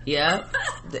 Water. Yep.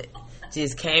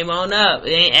 Just came on up.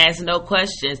 It ain't asking no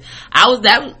questions.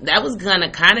 That was gonna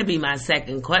kind of be my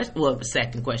second question. Well,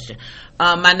 second question.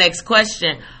 My next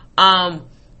question.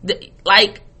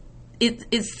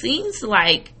 It seems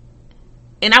like,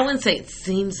 and I wouldn't say it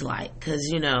seems like,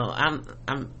 because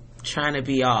I'm trying to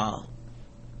be all,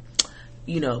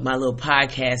 my little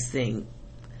podcast thing.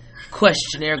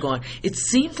 Questionnaire going. It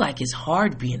seems like it's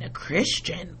hard being a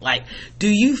Christian. Like, do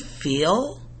you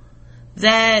feel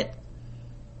that,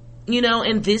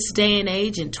 in this day and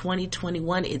age, in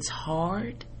 2021, it's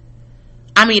hard?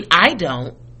 I mean, I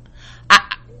don't.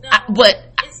 But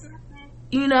it's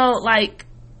nothing. Like,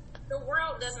 the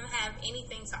world doesn't have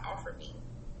anything to offer me.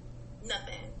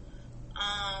 Nothing.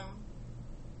 I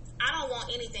don't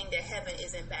want anything that heaven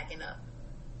isn't backing up.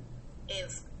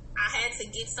 If I had to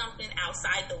get something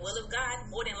outside the will of God,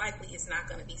 more than likely it's not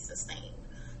going to be sustained.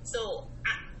 So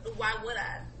why would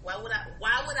I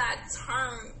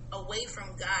turn away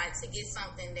from God to get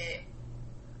something that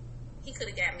he could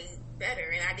have got me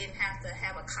better, and I didn't have to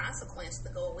have a consequence to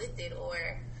go with it, or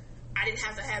I didn't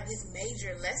have to have this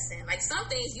major lesson. Like, some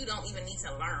things you don't even need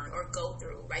to learn or go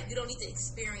through. Like, you don't need to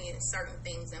experience certain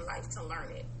things in life to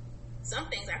learn it. Some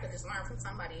things I could just learn from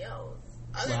somebody else.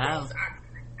 Other things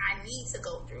I need to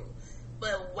go through.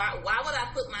 But why would I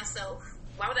put myself?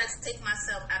 Why would I take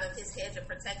myself out of his hedge of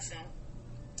protection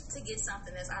to get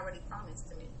something that's already promised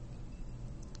to me?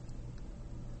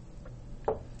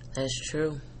 That's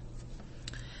true.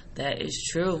 That is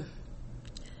true.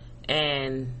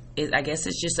 And I guess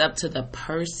it's just up to the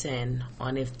person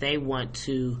on if they want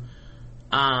to,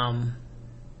 go,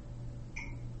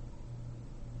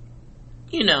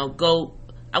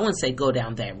 I wouldn't say go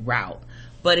down that route,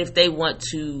 but if they want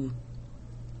to,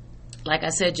 like I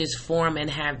said, just form and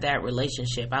have that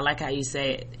relationship. I like how you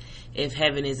say if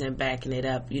heaven isn't backing it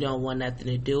up, you don't want nothing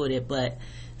to do with it. But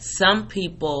some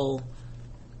people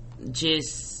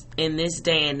just in this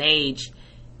day and age,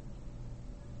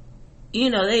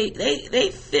 they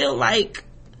feel like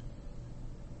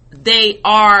they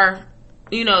are,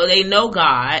 they know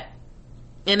God,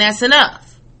 and that's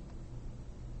enough.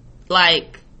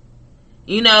 Like,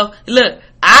 look,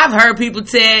 I've heard people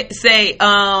say,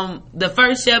 the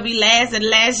first shall be last and the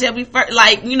last shall be first.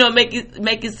 Like, make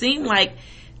it seem like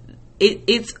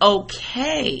it's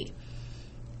okay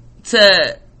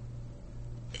to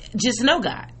just know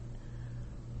God.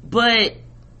 But,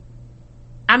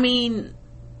 I mean,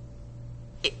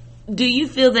 do you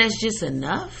feel that's just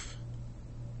enough?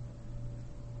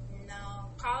 No.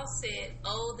 Paul said,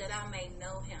 "Oh, that I may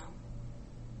know him."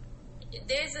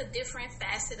 There's a different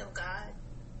facet of God.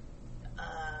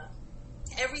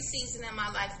 Every season in my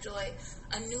life, Joy,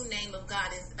 a new name of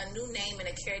God a new name and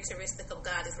a characteristic of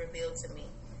God is revealed to me.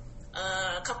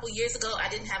 A couple years ago, I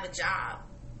didn't have a job,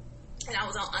 and I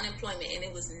was on unemployment, and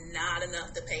it was not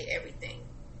enough to pay everything.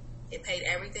 It paid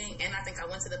everything, and I think I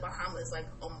went to the Bahamas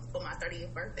for my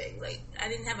 30th birthday. Like, I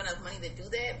didn't have enough money to do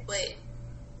that, but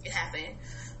it happened.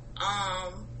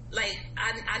 I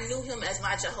knew him as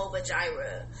my Jehovah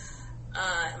Jireh,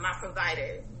 my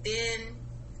provider. Then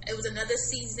it was another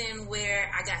season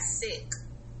where I got sick.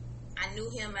 I knew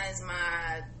him as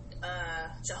my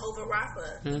Jehovah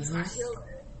Rapha, mm-hmm. my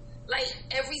healer. Like,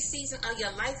 every season of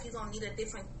your life, you're gonna need a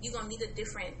different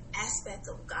aspect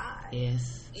of God.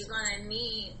 Yes. You're gonna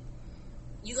need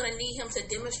him to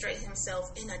demonstrate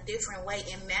himself in a different way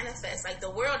and manifest. Like, the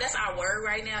world, that's our word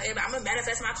right now. Everybody, I'm gonna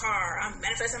manifest my car. I'm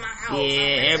manifesting my house.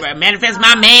 Yeah, everybody manifest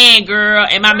my man, girl,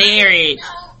 and my marriage.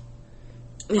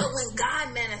 But when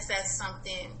God manifests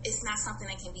something, it's not something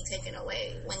that can be taken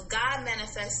away. When God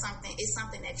manifests something, it's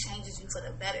something that changes you for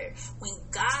the better. When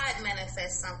God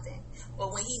manifests something, or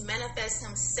when he manifests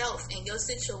himself in your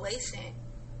situation,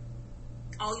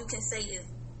 all you can say is,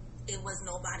 it was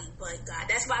nobody but God.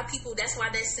 That's why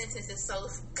that sentence is so,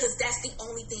 because that's the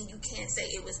only thing you can say.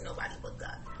 It was nobody but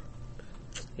God.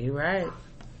 You're right.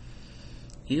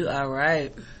 You are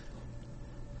right.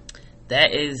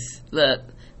 That's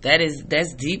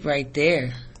deep right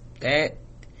there.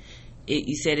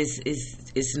 You said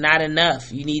it's not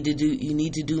enough. You need to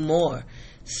do more.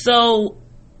 So,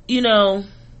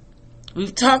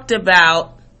 we've talked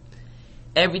about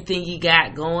everything you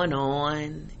got going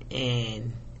on,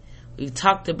 and we've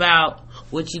talked about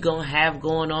what you're going to have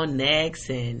going on next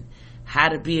and how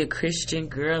to be a Christian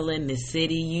girl in the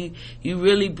city. You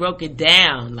really broke it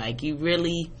down. Like, you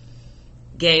really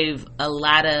gave a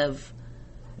lot of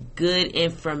good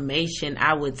information,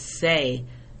 I would say.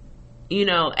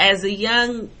 As a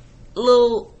young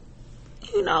little,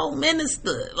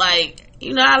 minister, like,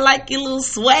 I like your little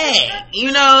swag,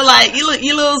 like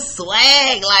your little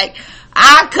swag. Like,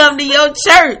 I'll come to your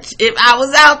church if I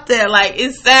was out there. Like,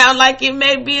 it sounds like it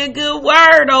may be a good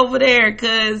word over there,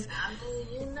 cause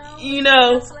you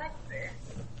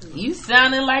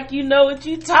sounding like you know what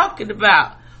you talking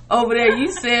about over there.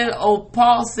 You said,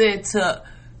 Paul said to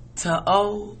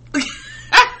oh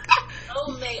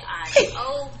may I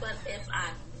but if I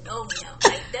know him,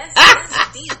 like that's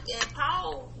deep. And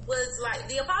Paul was like,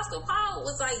 the Apostle Paul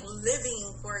was like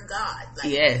living for God.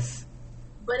 Like, yes.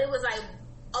 But it was like,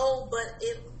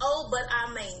 but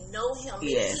I may know him.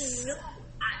 Yes. He knew.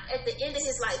 At the end of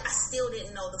his life, I still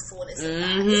didn't know the fullness of God.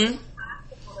 Mm-hmm. It's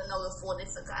impossible to know the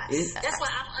fullness of God. That's why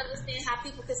I don't understand how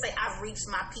people can say, I've reached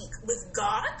my peak with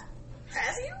God.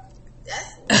 Have you?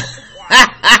 That's wild.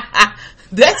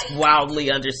 That's wildly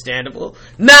understandable.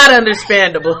 Not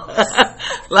understandable.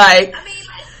 Like, I mean,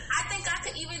 I think I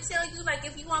could even tell you, like,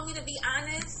 if you want me to be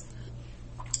honest,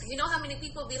 you know how many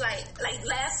people be like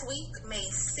last week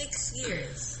made 6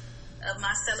 years of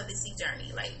my celibacy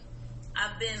journey. Like,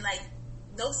 I've been like,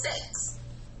 no sex.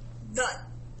 None.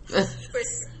 For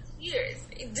 6 years.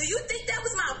 Do you think that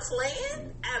was my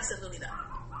plan? Absolutely not.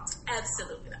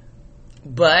 Absolutely not.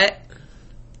 But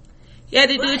you had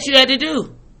to do what you had to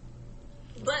do.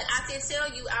 But I can tell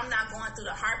you, I'm not going through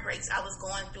the heartbreaks I was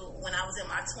going through when I was in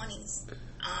my 20s.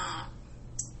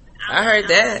 I heard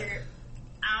that.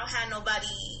 I don't have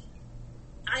nobody.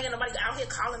 I ain't got nobody out here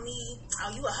calling me, "Oh,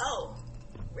 you a hoe."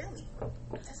 Really?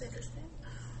 That's interesting.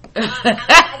 I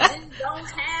just don't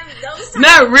have those.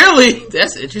 Not really.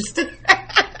 That's interesting.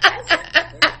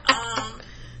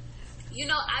 You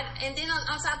know, and then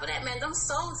on top of that, man, them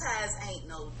soul ties ain't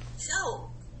no joke.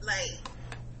 Like,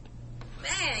 man,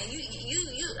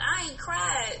 I ain't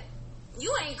cried.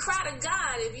 You ain't cried to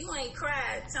God if you ain't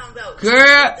cried. Talking about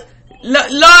girl,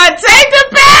 Lord, take the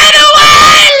pain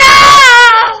away,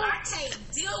 Lord. I can't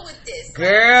deal with this,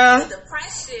 girl. The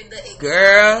depression, the anxiety,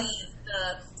 girl.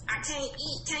 I can't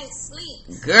eat, can't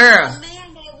sleep. Girl. A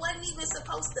man that wasn't even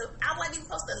supposed to. I wasn't even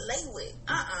supposed to lay with.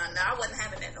 No, I wasn't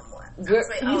having that no more. Girl,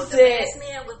 like, you the said last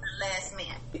man was the last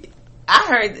man. I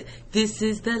heard this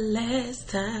is the last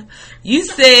time. You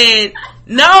said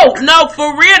no,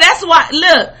 for real. That's why.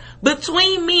 Look,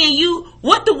 between me and you,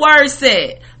 what the word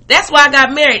said. That's why I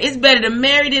got married. It's better to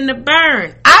marry than to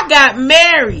burn. I got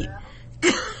married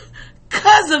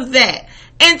because of that,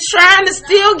 and trying to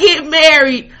still get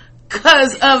married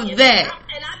because of that.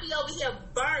 And I be over here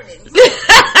burning.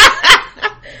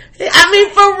 I mean,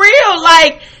 for real,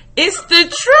 like, it's the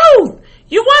truth.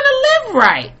 You want to live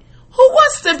right. Who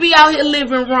wants to be out here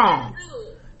living wrong?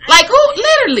 Like, who?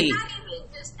 Literally.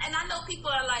 And I know people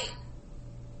are like,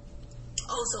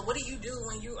 "Oh, so what do you do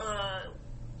when you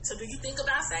so do you think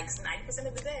about sex 90%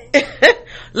 of the day?"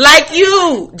 Like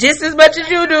you, just as much as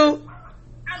you do.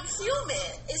 I'm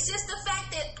human. It's just the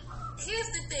fact that, here's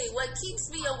the thing, what keeps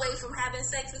me away from having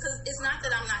sex, because it's not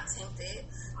that I'm not tempted.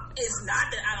 It's not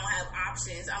that I don't have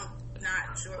options. I'm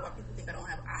not sure why people think I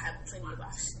have plenty of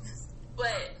options.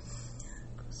 But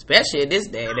especially in this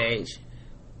day and age.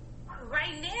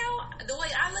 Right now, the way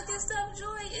I look at stuff,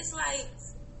 Joy, it's like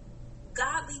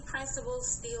godly principles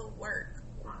still work.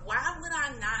 Why would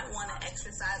I not want to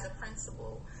exercise a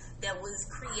principle that was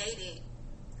created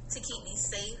to keep me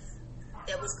safe,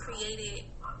 that was created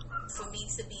for me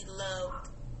to be loved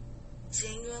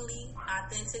genuinely,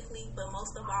 authentically, but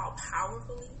most of all,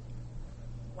 powerfully?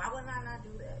 Why would I not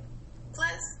do that?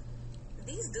 Plus,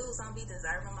 these dudes don't be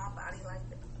deserving my body like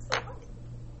that.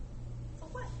 For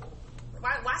what?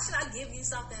 Why should I give you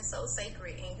something so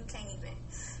sacred and you can't even?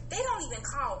 They don't even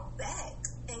call back,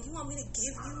 and you want me to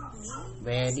give you me?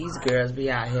 Man, these girls be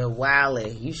out here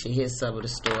wilding. You should hear some of the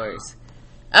stories.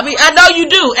 I mean, I know you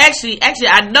do. Actually,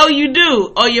 I know you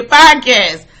do on your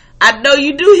podcast. I know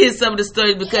you do hear some of the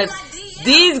stories because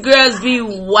these girls be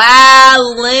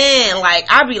wildin'. Like,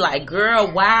 I be like, girl,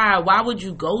 why? Why would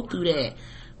you go through that?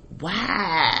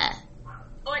 Why?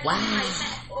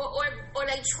 Or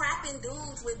they trapping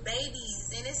dudes with babies,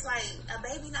 and it's like, a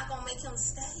baby not gonna make him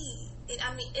stay.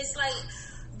 It's like,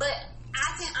 but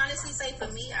I can honestly say, for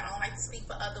me, I don't like to speak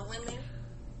for other women.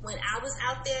 When I was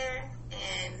out there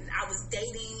and I was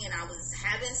dating and I was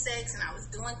having sex and I was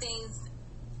doing things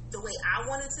the way I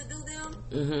wanted to do them,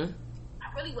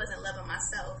 I really wasn't loving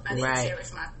myself. I didn't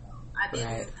cherish myself. I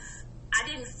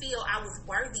didn't feel I was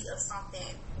worthy of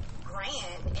something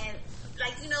grand. And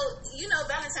like, you know,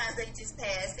 Valentine's Day just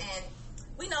passed, and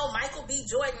we know Michael B.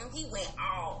 Jordan, he went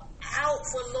all out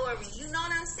for Lori. You know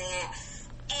what I'm saying?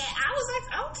 And I was like,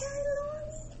 okay,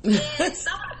 Lori. And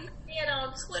somebody said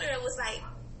on Twitter, it was like,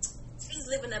 she's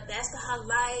living the best of her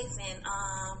life, and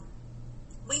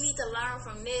we need to learn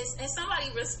from this. And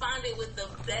somebody responded with the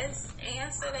best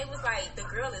answer. They was like, the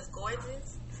girl is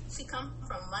gorgeous. She comes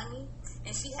from money,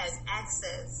 and she has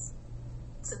access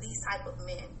to these type of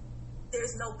men.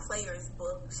 There's no player's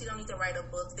book. She don't need to write a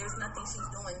book. There's nothing she's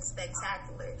doing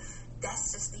spectacular.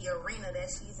 That's just the arena that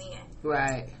she's in.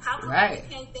 Right. How come you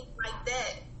can't think like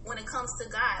that when it comes to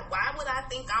God? Why would I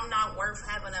think I'm not worth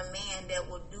having a man that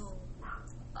will do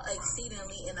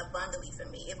exceedingly and abundantly for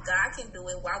me? If God can do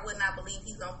it, why wouldn't I believe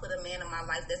he's going to put a man in my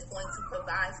life that's going to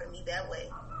provide for me that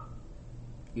way?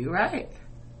 You're right.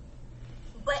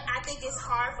 But I think it's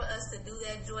hard for us to do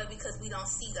that, Joy, because we don't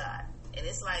see God. And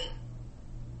it's like,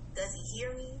 does he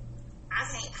hear me? I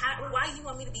can't. Why do you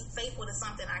want me to be faithful to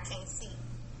something I can't see?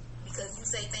 Because you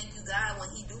say thank you, God, when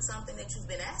he do something that you've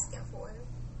been asking for.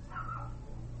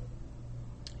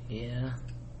 Yeah.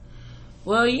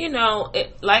 Well,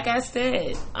 like I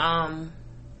said,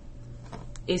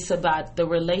 it's about the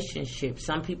relationship.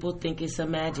 Some people think it's a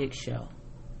magic show.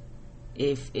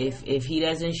 If he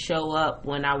doesn't show up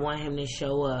when I want him to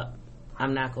show up,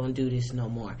 I'm not gonna do this no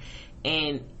more.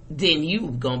 And then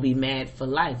you gonna be mad for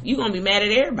life. You gonna be mad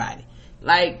at everybody.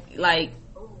 Like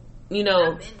you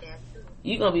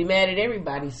gonna be mad at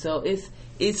everybody. So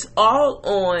it's all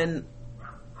on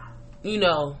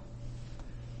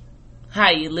how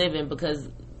you living, because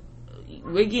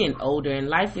we're getting older and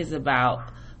life is about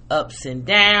ups and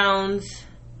downs.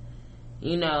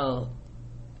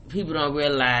 people don't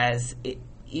realize it,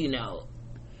 you know,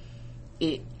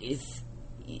 it's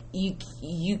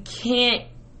you can't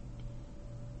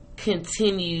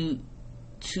continue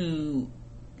to,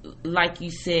 like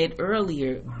you said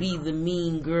earlier, be the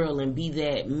mean girl and be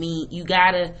that mean. You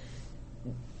gotta,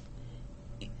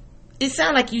 it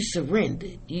sounds like you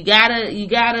surrendered. You gotta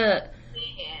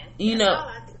you know,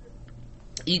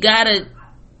 you gotta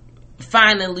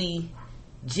finally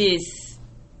just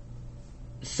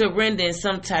surrender in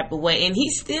some type of way, and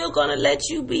he's still gonna let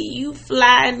you be you,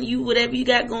 fly, and you whatever you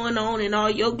got going on in all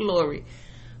your glory,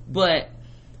 but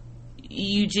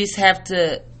you just have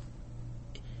to,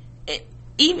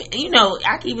 even, you know,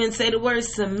 I can even say the word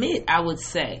submit, I would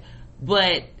say,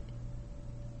 but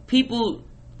people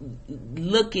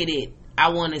look at it, I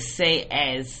want to say,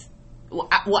 as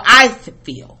I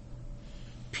feel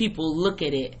people look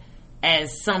at it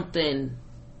as something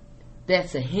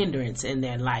that's a hindrance in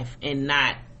their life, and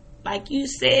not, like you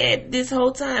said this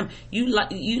whole time, you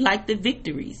like the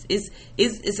victories.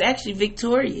 It's actually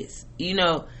victorious, you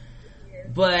know.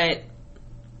 But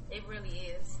it really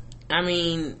is. I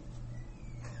mean,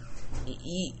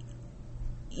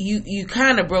 you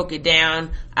kind of broke it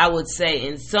down, I would say,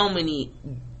 in so many,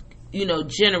 you know,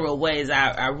 general ways.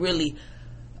 I really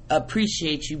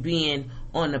appreciate you being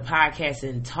on the podcast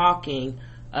and talking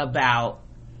about,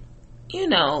 you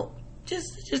know,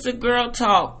 just a girl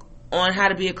talk on how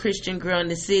to be a Christian girl in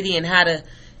the city and how to,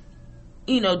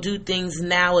 you know, do things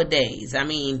nowadays. I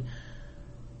mean,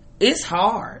 it's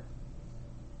hard,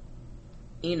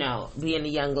 you know, being a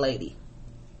young lady,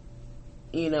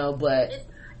 you know, but it's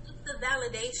the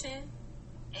validation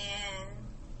and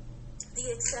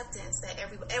the acceptance that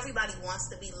everybody wants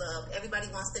to be loved, everybody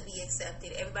wants to be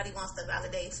accepted, everybody wants the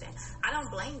validation. I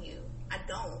don't blame you. I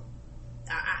don't.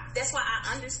 That's why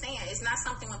I understand. It's not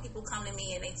something when people come to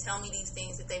me and they tell me these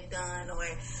things that they've done, or,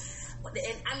 and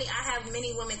I mean, I have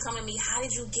many women come to me, how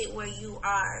did you get where you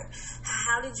are?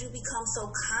 How did you become so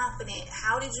confident?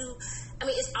 How did you, I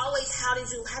mean, it's always how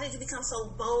did you become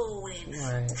so bold? And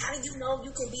right. How did you know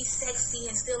you can be sexy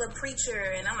and still a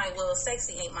preacher? And I'm like, well,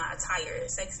 sexy ain't my attire.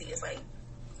 Sexy is like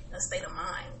a state of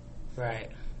mind.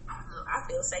 Right. I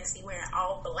feel sexy wearing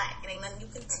all black. It ain't nothing you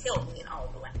can tell me in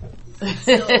all black.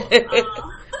 So,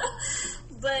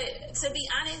 but to be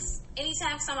honest,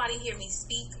 anytime somebody hear me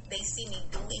speak, they see me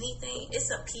do anything, it's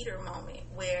a Peter moment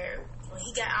where when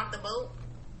he got out the boat,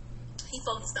 he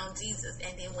focused on Jesus,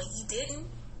 and then when he didn't,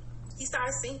 he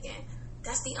started sinking.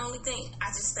 That's the only thing. I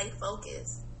just stay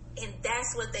focused. And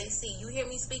that's what they see. You hear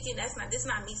me speaking, this is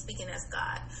not me speaking, that's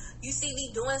God. You see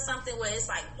me doing something where it's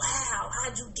like, wow,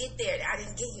 how'd you get there? I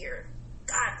didn't get here.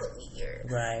 God put me here.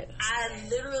 Right. I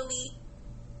literally,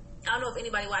 I don't know if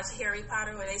anybody watched Harry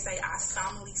Potter where they say, I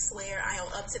solemnly swear I am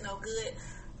up to no good.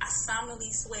 I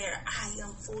solemnly swear I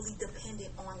am fully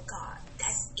dependent on God.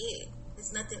 That's it.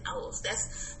 There's nothing else.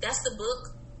 That's the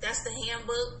book. That's the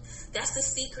handbook. That's the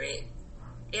secret.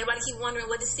 Everybody keep wondering,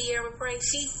 what did Sierra pray?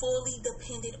 She fully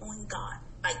depended on God.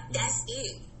 Like, that's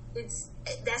it.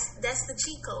 That's the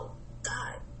cheat code.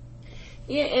 God.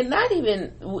 Yeah, and not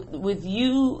even with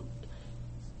you.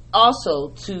 Also,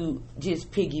 to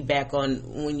just piggyback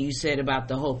on when you said about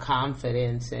the whole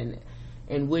confidence and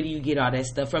where do you get all that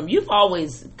stuff from? You've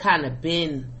always kind of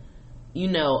been, you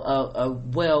know, a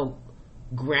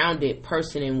well-grounded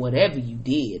person in whatever you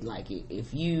did. Like,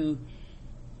 if you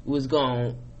was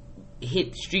going to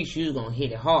hit the streets, you was going to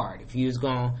hit it hard. If you was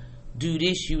going to do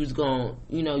this, you was going to,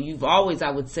 you know, you've always, I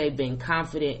would say, been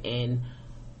confident and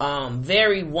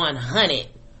very 100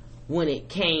 when it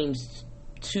came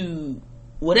to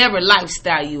whatever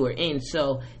lifestyle you were in.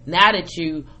 So now that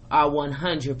you are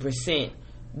 100%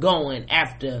 going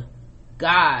after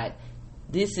God,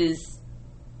 this is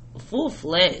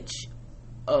full-fledged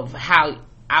of how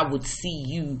I would see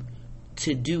you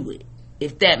to do it,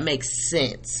 if that makes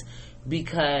sense.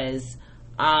 Because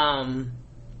I'm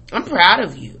proud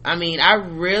of you. I mean, I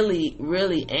really,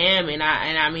 really am. And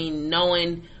I mean,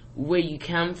 knowing where you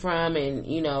come from and,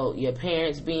 you know, your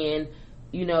parents being,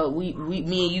 you know, me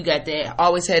and you got that,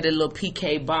 always had a little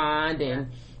PK bond,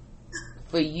 and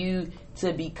for you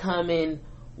to be coming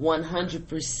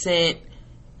 100%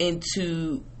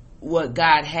 into what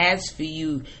God has for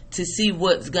you, to see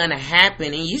what's gonna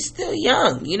happen, and you're still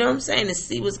young, you know what I'm saying, to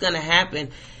see what's gonna happen,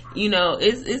 you know,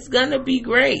 it's gonna be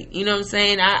great, you know what I'm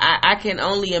saying. I can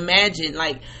only imagine,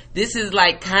 like, this is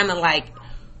like kind of like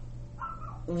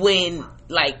when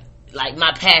like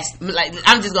my past, like,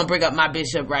 I'm just gonna bring up my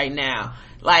bishop right now.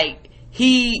 Like,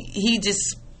 he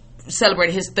just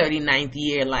celebrated his 39th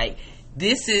year. Like,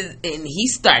 this is, and he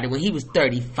started when he was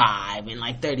 35 and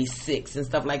like 36 and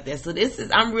stuff like that. So this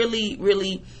is, I'm really,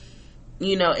 really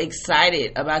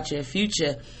excited about your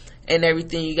future and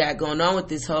everything you got going on with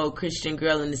this whole Christian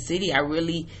Girl in the City. I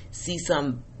really see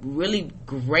some really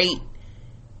great,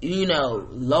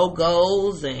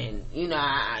 logos and,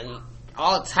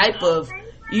 all type of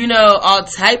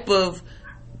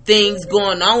things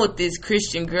going on with this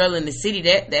Christian Girl in the City.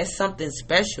 That's something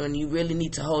special, and you really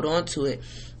need to hold on to it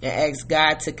and ask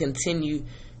God to continue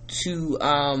to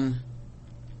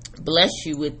bless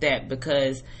you with that,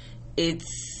 because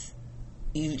it's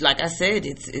like I said,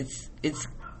 it's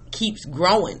keeps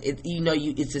growing.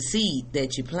 It's a seed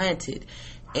that you planted,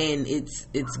 and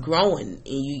it's growing, and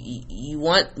you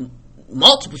want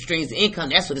multiple streams of income.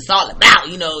 That's what it's all about.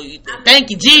 Thank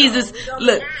you, Jesus.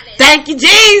 Look, thank you,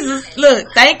 Jesus. Look,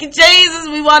 thank you, Jesus.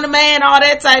 We want a man, all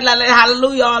that type, like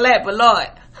hallelujah, all that. But Lord,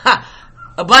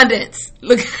 abundance.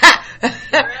 Look,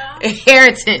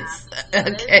 inheritance.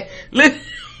 Okay, look.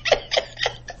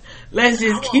 Let's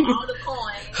just keep it.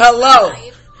 Hello.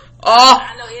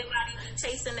 I know everybody be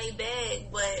chasing their bag,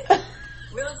 but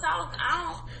real talk,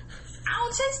 I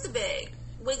don't chase the bag.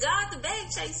 With God, the bag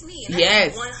chase me. And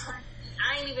yes. I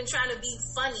ain't even trying to be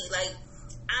funny. Like,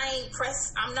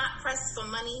 I'm not pressed for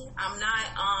money. I'm not,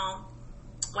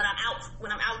 when I'm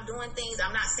out doing things,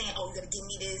 I'm not saying, oh, you're going to give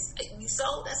me this. You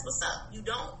sold, that's what's up. You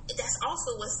don't, that's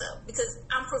also what's up. Because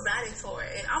I'm provided for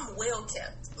it, and I'm well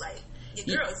kept. Like, your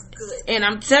girl is good. And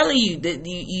I'm telling you that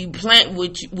you plant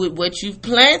with what you've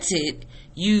planted,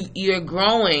 you're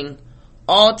growing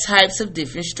all types of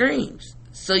different streams.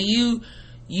 So you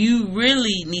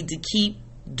really need to keep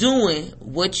doing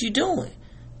what you're doing,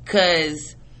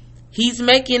 because he's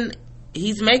making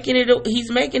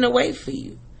a way for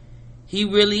you. He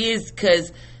really is,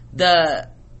 because the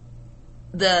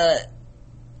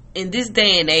in this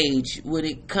day and age, when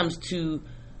it comes to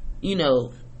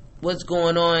what's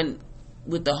going on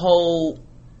with the whole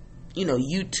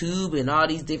YouTube and all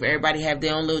these different, everybody have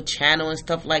their own little channel and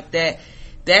stuff like that.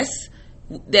 That's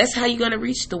how you're gonna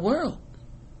reach the world.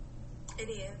 It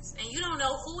is, and you don't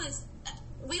know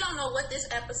we don't know what this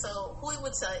episode, who it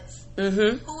would touch,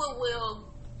 mm-hmm. who it will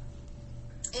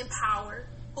empower,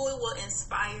 who it will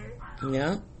inspire.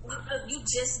 Yeah. You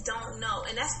just don't know,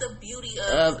 and that's the beauty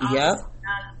of yeah.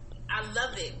 I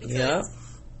love it, because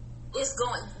it's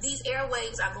going. These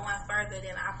airwaves are going further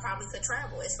than I probably could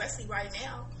travel, especially right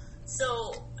now.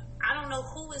 So I don't know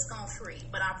who it's going to free,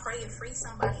 but I pray it free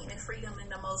somebody, and it free them in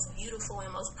the most beautiful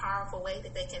and most powerful way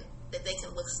that they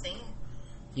can withstand.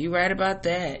 You right about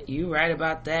that.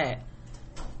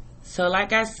 So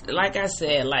like I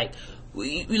said, like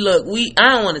we I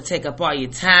don't want to take up all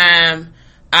your time.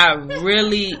 I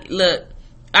really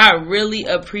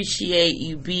appreciate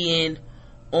you being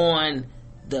on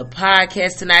the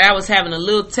podcast tonight. I was having a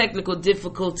little technical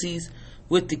difficulties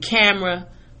with the camera,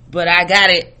 but I got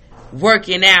it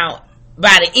working out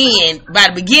by the end. By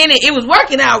the beginning, it was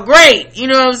working out great. You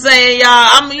know what I'm saying, y'all?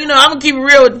 I'm gonna keep it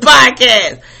real with the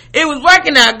podcast. It was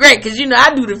working out great, because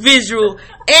I do the visual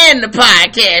and the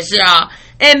podcast, y'all.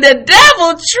 And the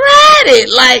devil tried it,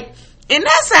 and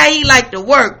that's how he like to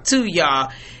work too,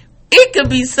 y'all. It could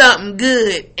be something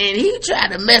good, and he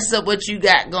tried to mess up what you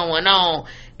got going on.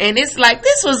 And it's like,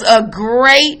 this was a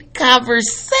great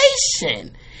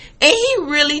conversation, and he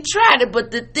really tried it.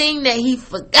 But the thing that he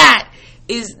forgot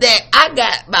is that I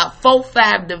got about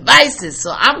 4-5 devices,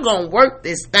 so I'm gonna work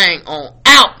this thing on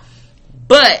out.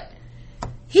 But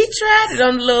he tried it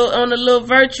on the little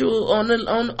virtual on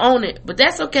it, but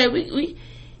that's okay.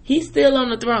 He's still on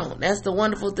the throne. That's the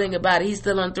wonderful thing about it. He's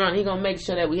still on the throne. He's gonna make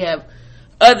sure that we have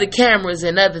other cameras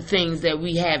and other things that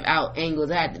we have out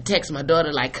angles. I had to text my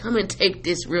daughter, like, come and take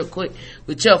this real quick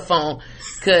with your phone,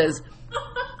 because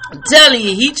I'm telling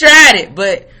you, he tried it,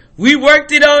 but we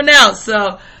worked it on out.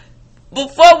 So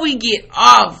before we get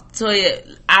off,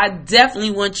 Toya, I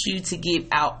definitely want you to give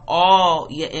out all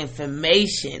your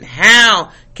information.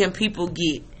 How can people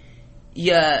get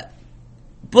your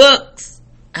books?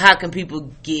 How can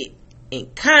people get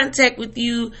in contact with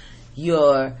you?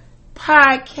 Your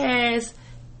podcast,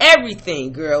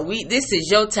 everything, girl. This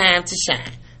is your time to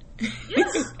shine.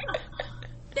 Yes.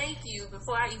 Thank you.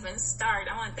 Before I even start,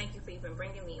 I want to thank you for even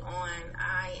bringing me on.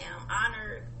 I am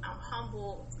honored. I'm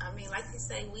humbled. I mean, like you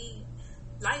say,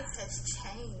 life has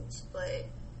changed, but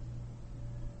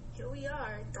here we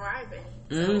are, thriving.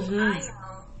 Mm-hmm.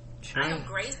 So I am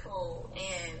grateful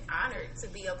and honored to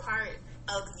be a part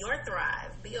of your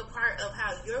thrive, be a part of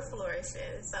how you're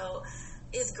flourishing. So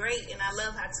it's great, and I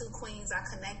love how two queens are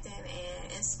connecting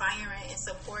and inspiring and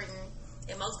supporting,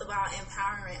 and most of all,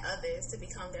 empowering others to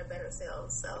become their better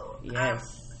selves. So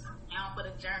yes. I'm down for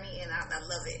the journey, and I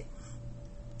love it.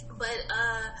 But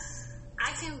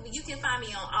You can find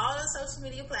me on all the social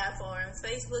media platforms: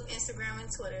 Facebook, Instagram,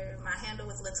 and Twitter. My handle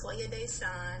is Latoya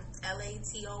Deshawn,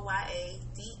 LATOYA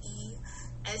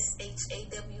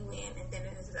DESHAWN, and then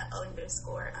there's an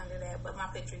underscore under that. But my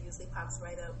picture usually pops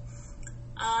right up.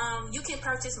 You can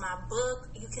purchase my book.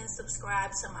 You can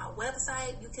subscribe to my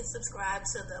website. You can subscribe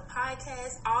to the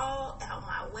podcast, all on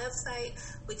my website,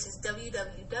 which is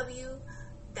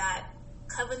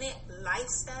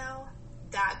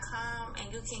www.covenantlifestyle.com,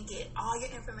 and you can get all your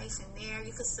information there.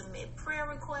 You can submit prayer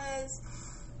requests.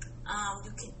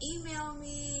 You can email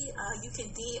me. You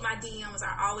can my DMs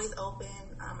are always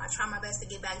open. I try my best to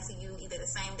get back to you either the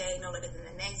same day, no later than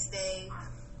the next day.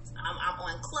 I'm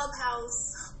on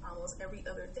Clubhouse almost every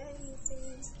other day, it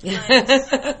seems. But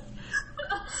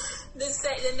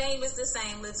the name is the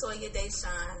same, Latoya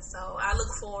Deshawn. So I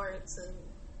look forward to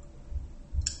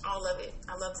all of it.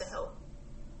 I love to help.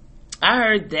 I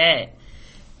heard that.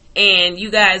 And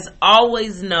you guys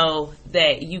always know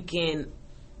that you can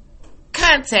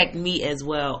contact me as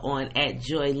well on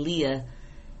 @JoyLeah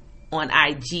on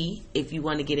IG if you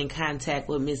want to get in contact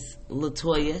with Miss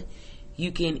Latoya.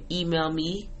 You can email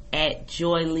me at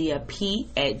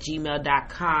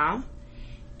joyleahp@gmail.com,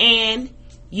 and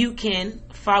you can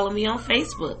follow me on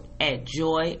Facebook at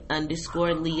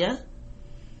Joy_Leah.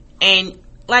 And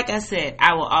like I said,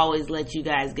 I will always let you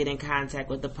guys get in contact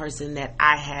with the person that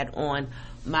I had on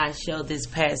my show this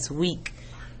past week.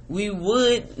 We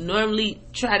would normally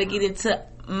try to get into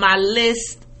my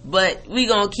list, but we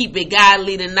gonna keep it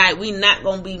godly tonight. We not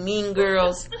gonna be mean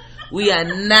girls. We are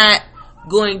not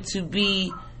going to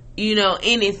be,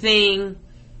 anything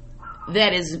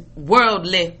that is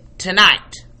worldly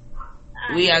tonight.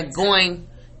 We are going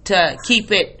to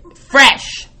keep it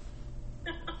fresh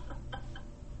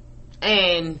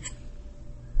and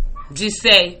just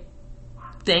say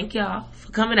thank y'all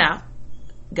for coming out.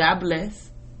 God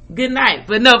bless. Good night.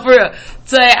 But no, for real.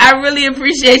 So I really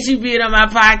appreciate you being on my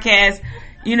podcast.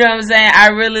 You know what I'm saying? I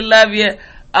really love you.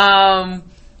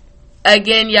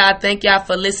 Again, y'all, thank y'all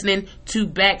for listening to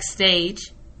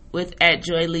Backstage with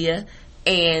 @JoyLeah.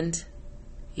 And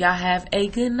y'all have a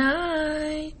good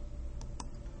night.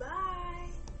 Bye.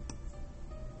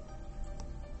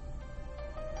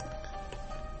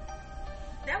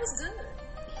 That was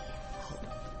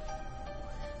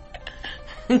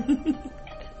good.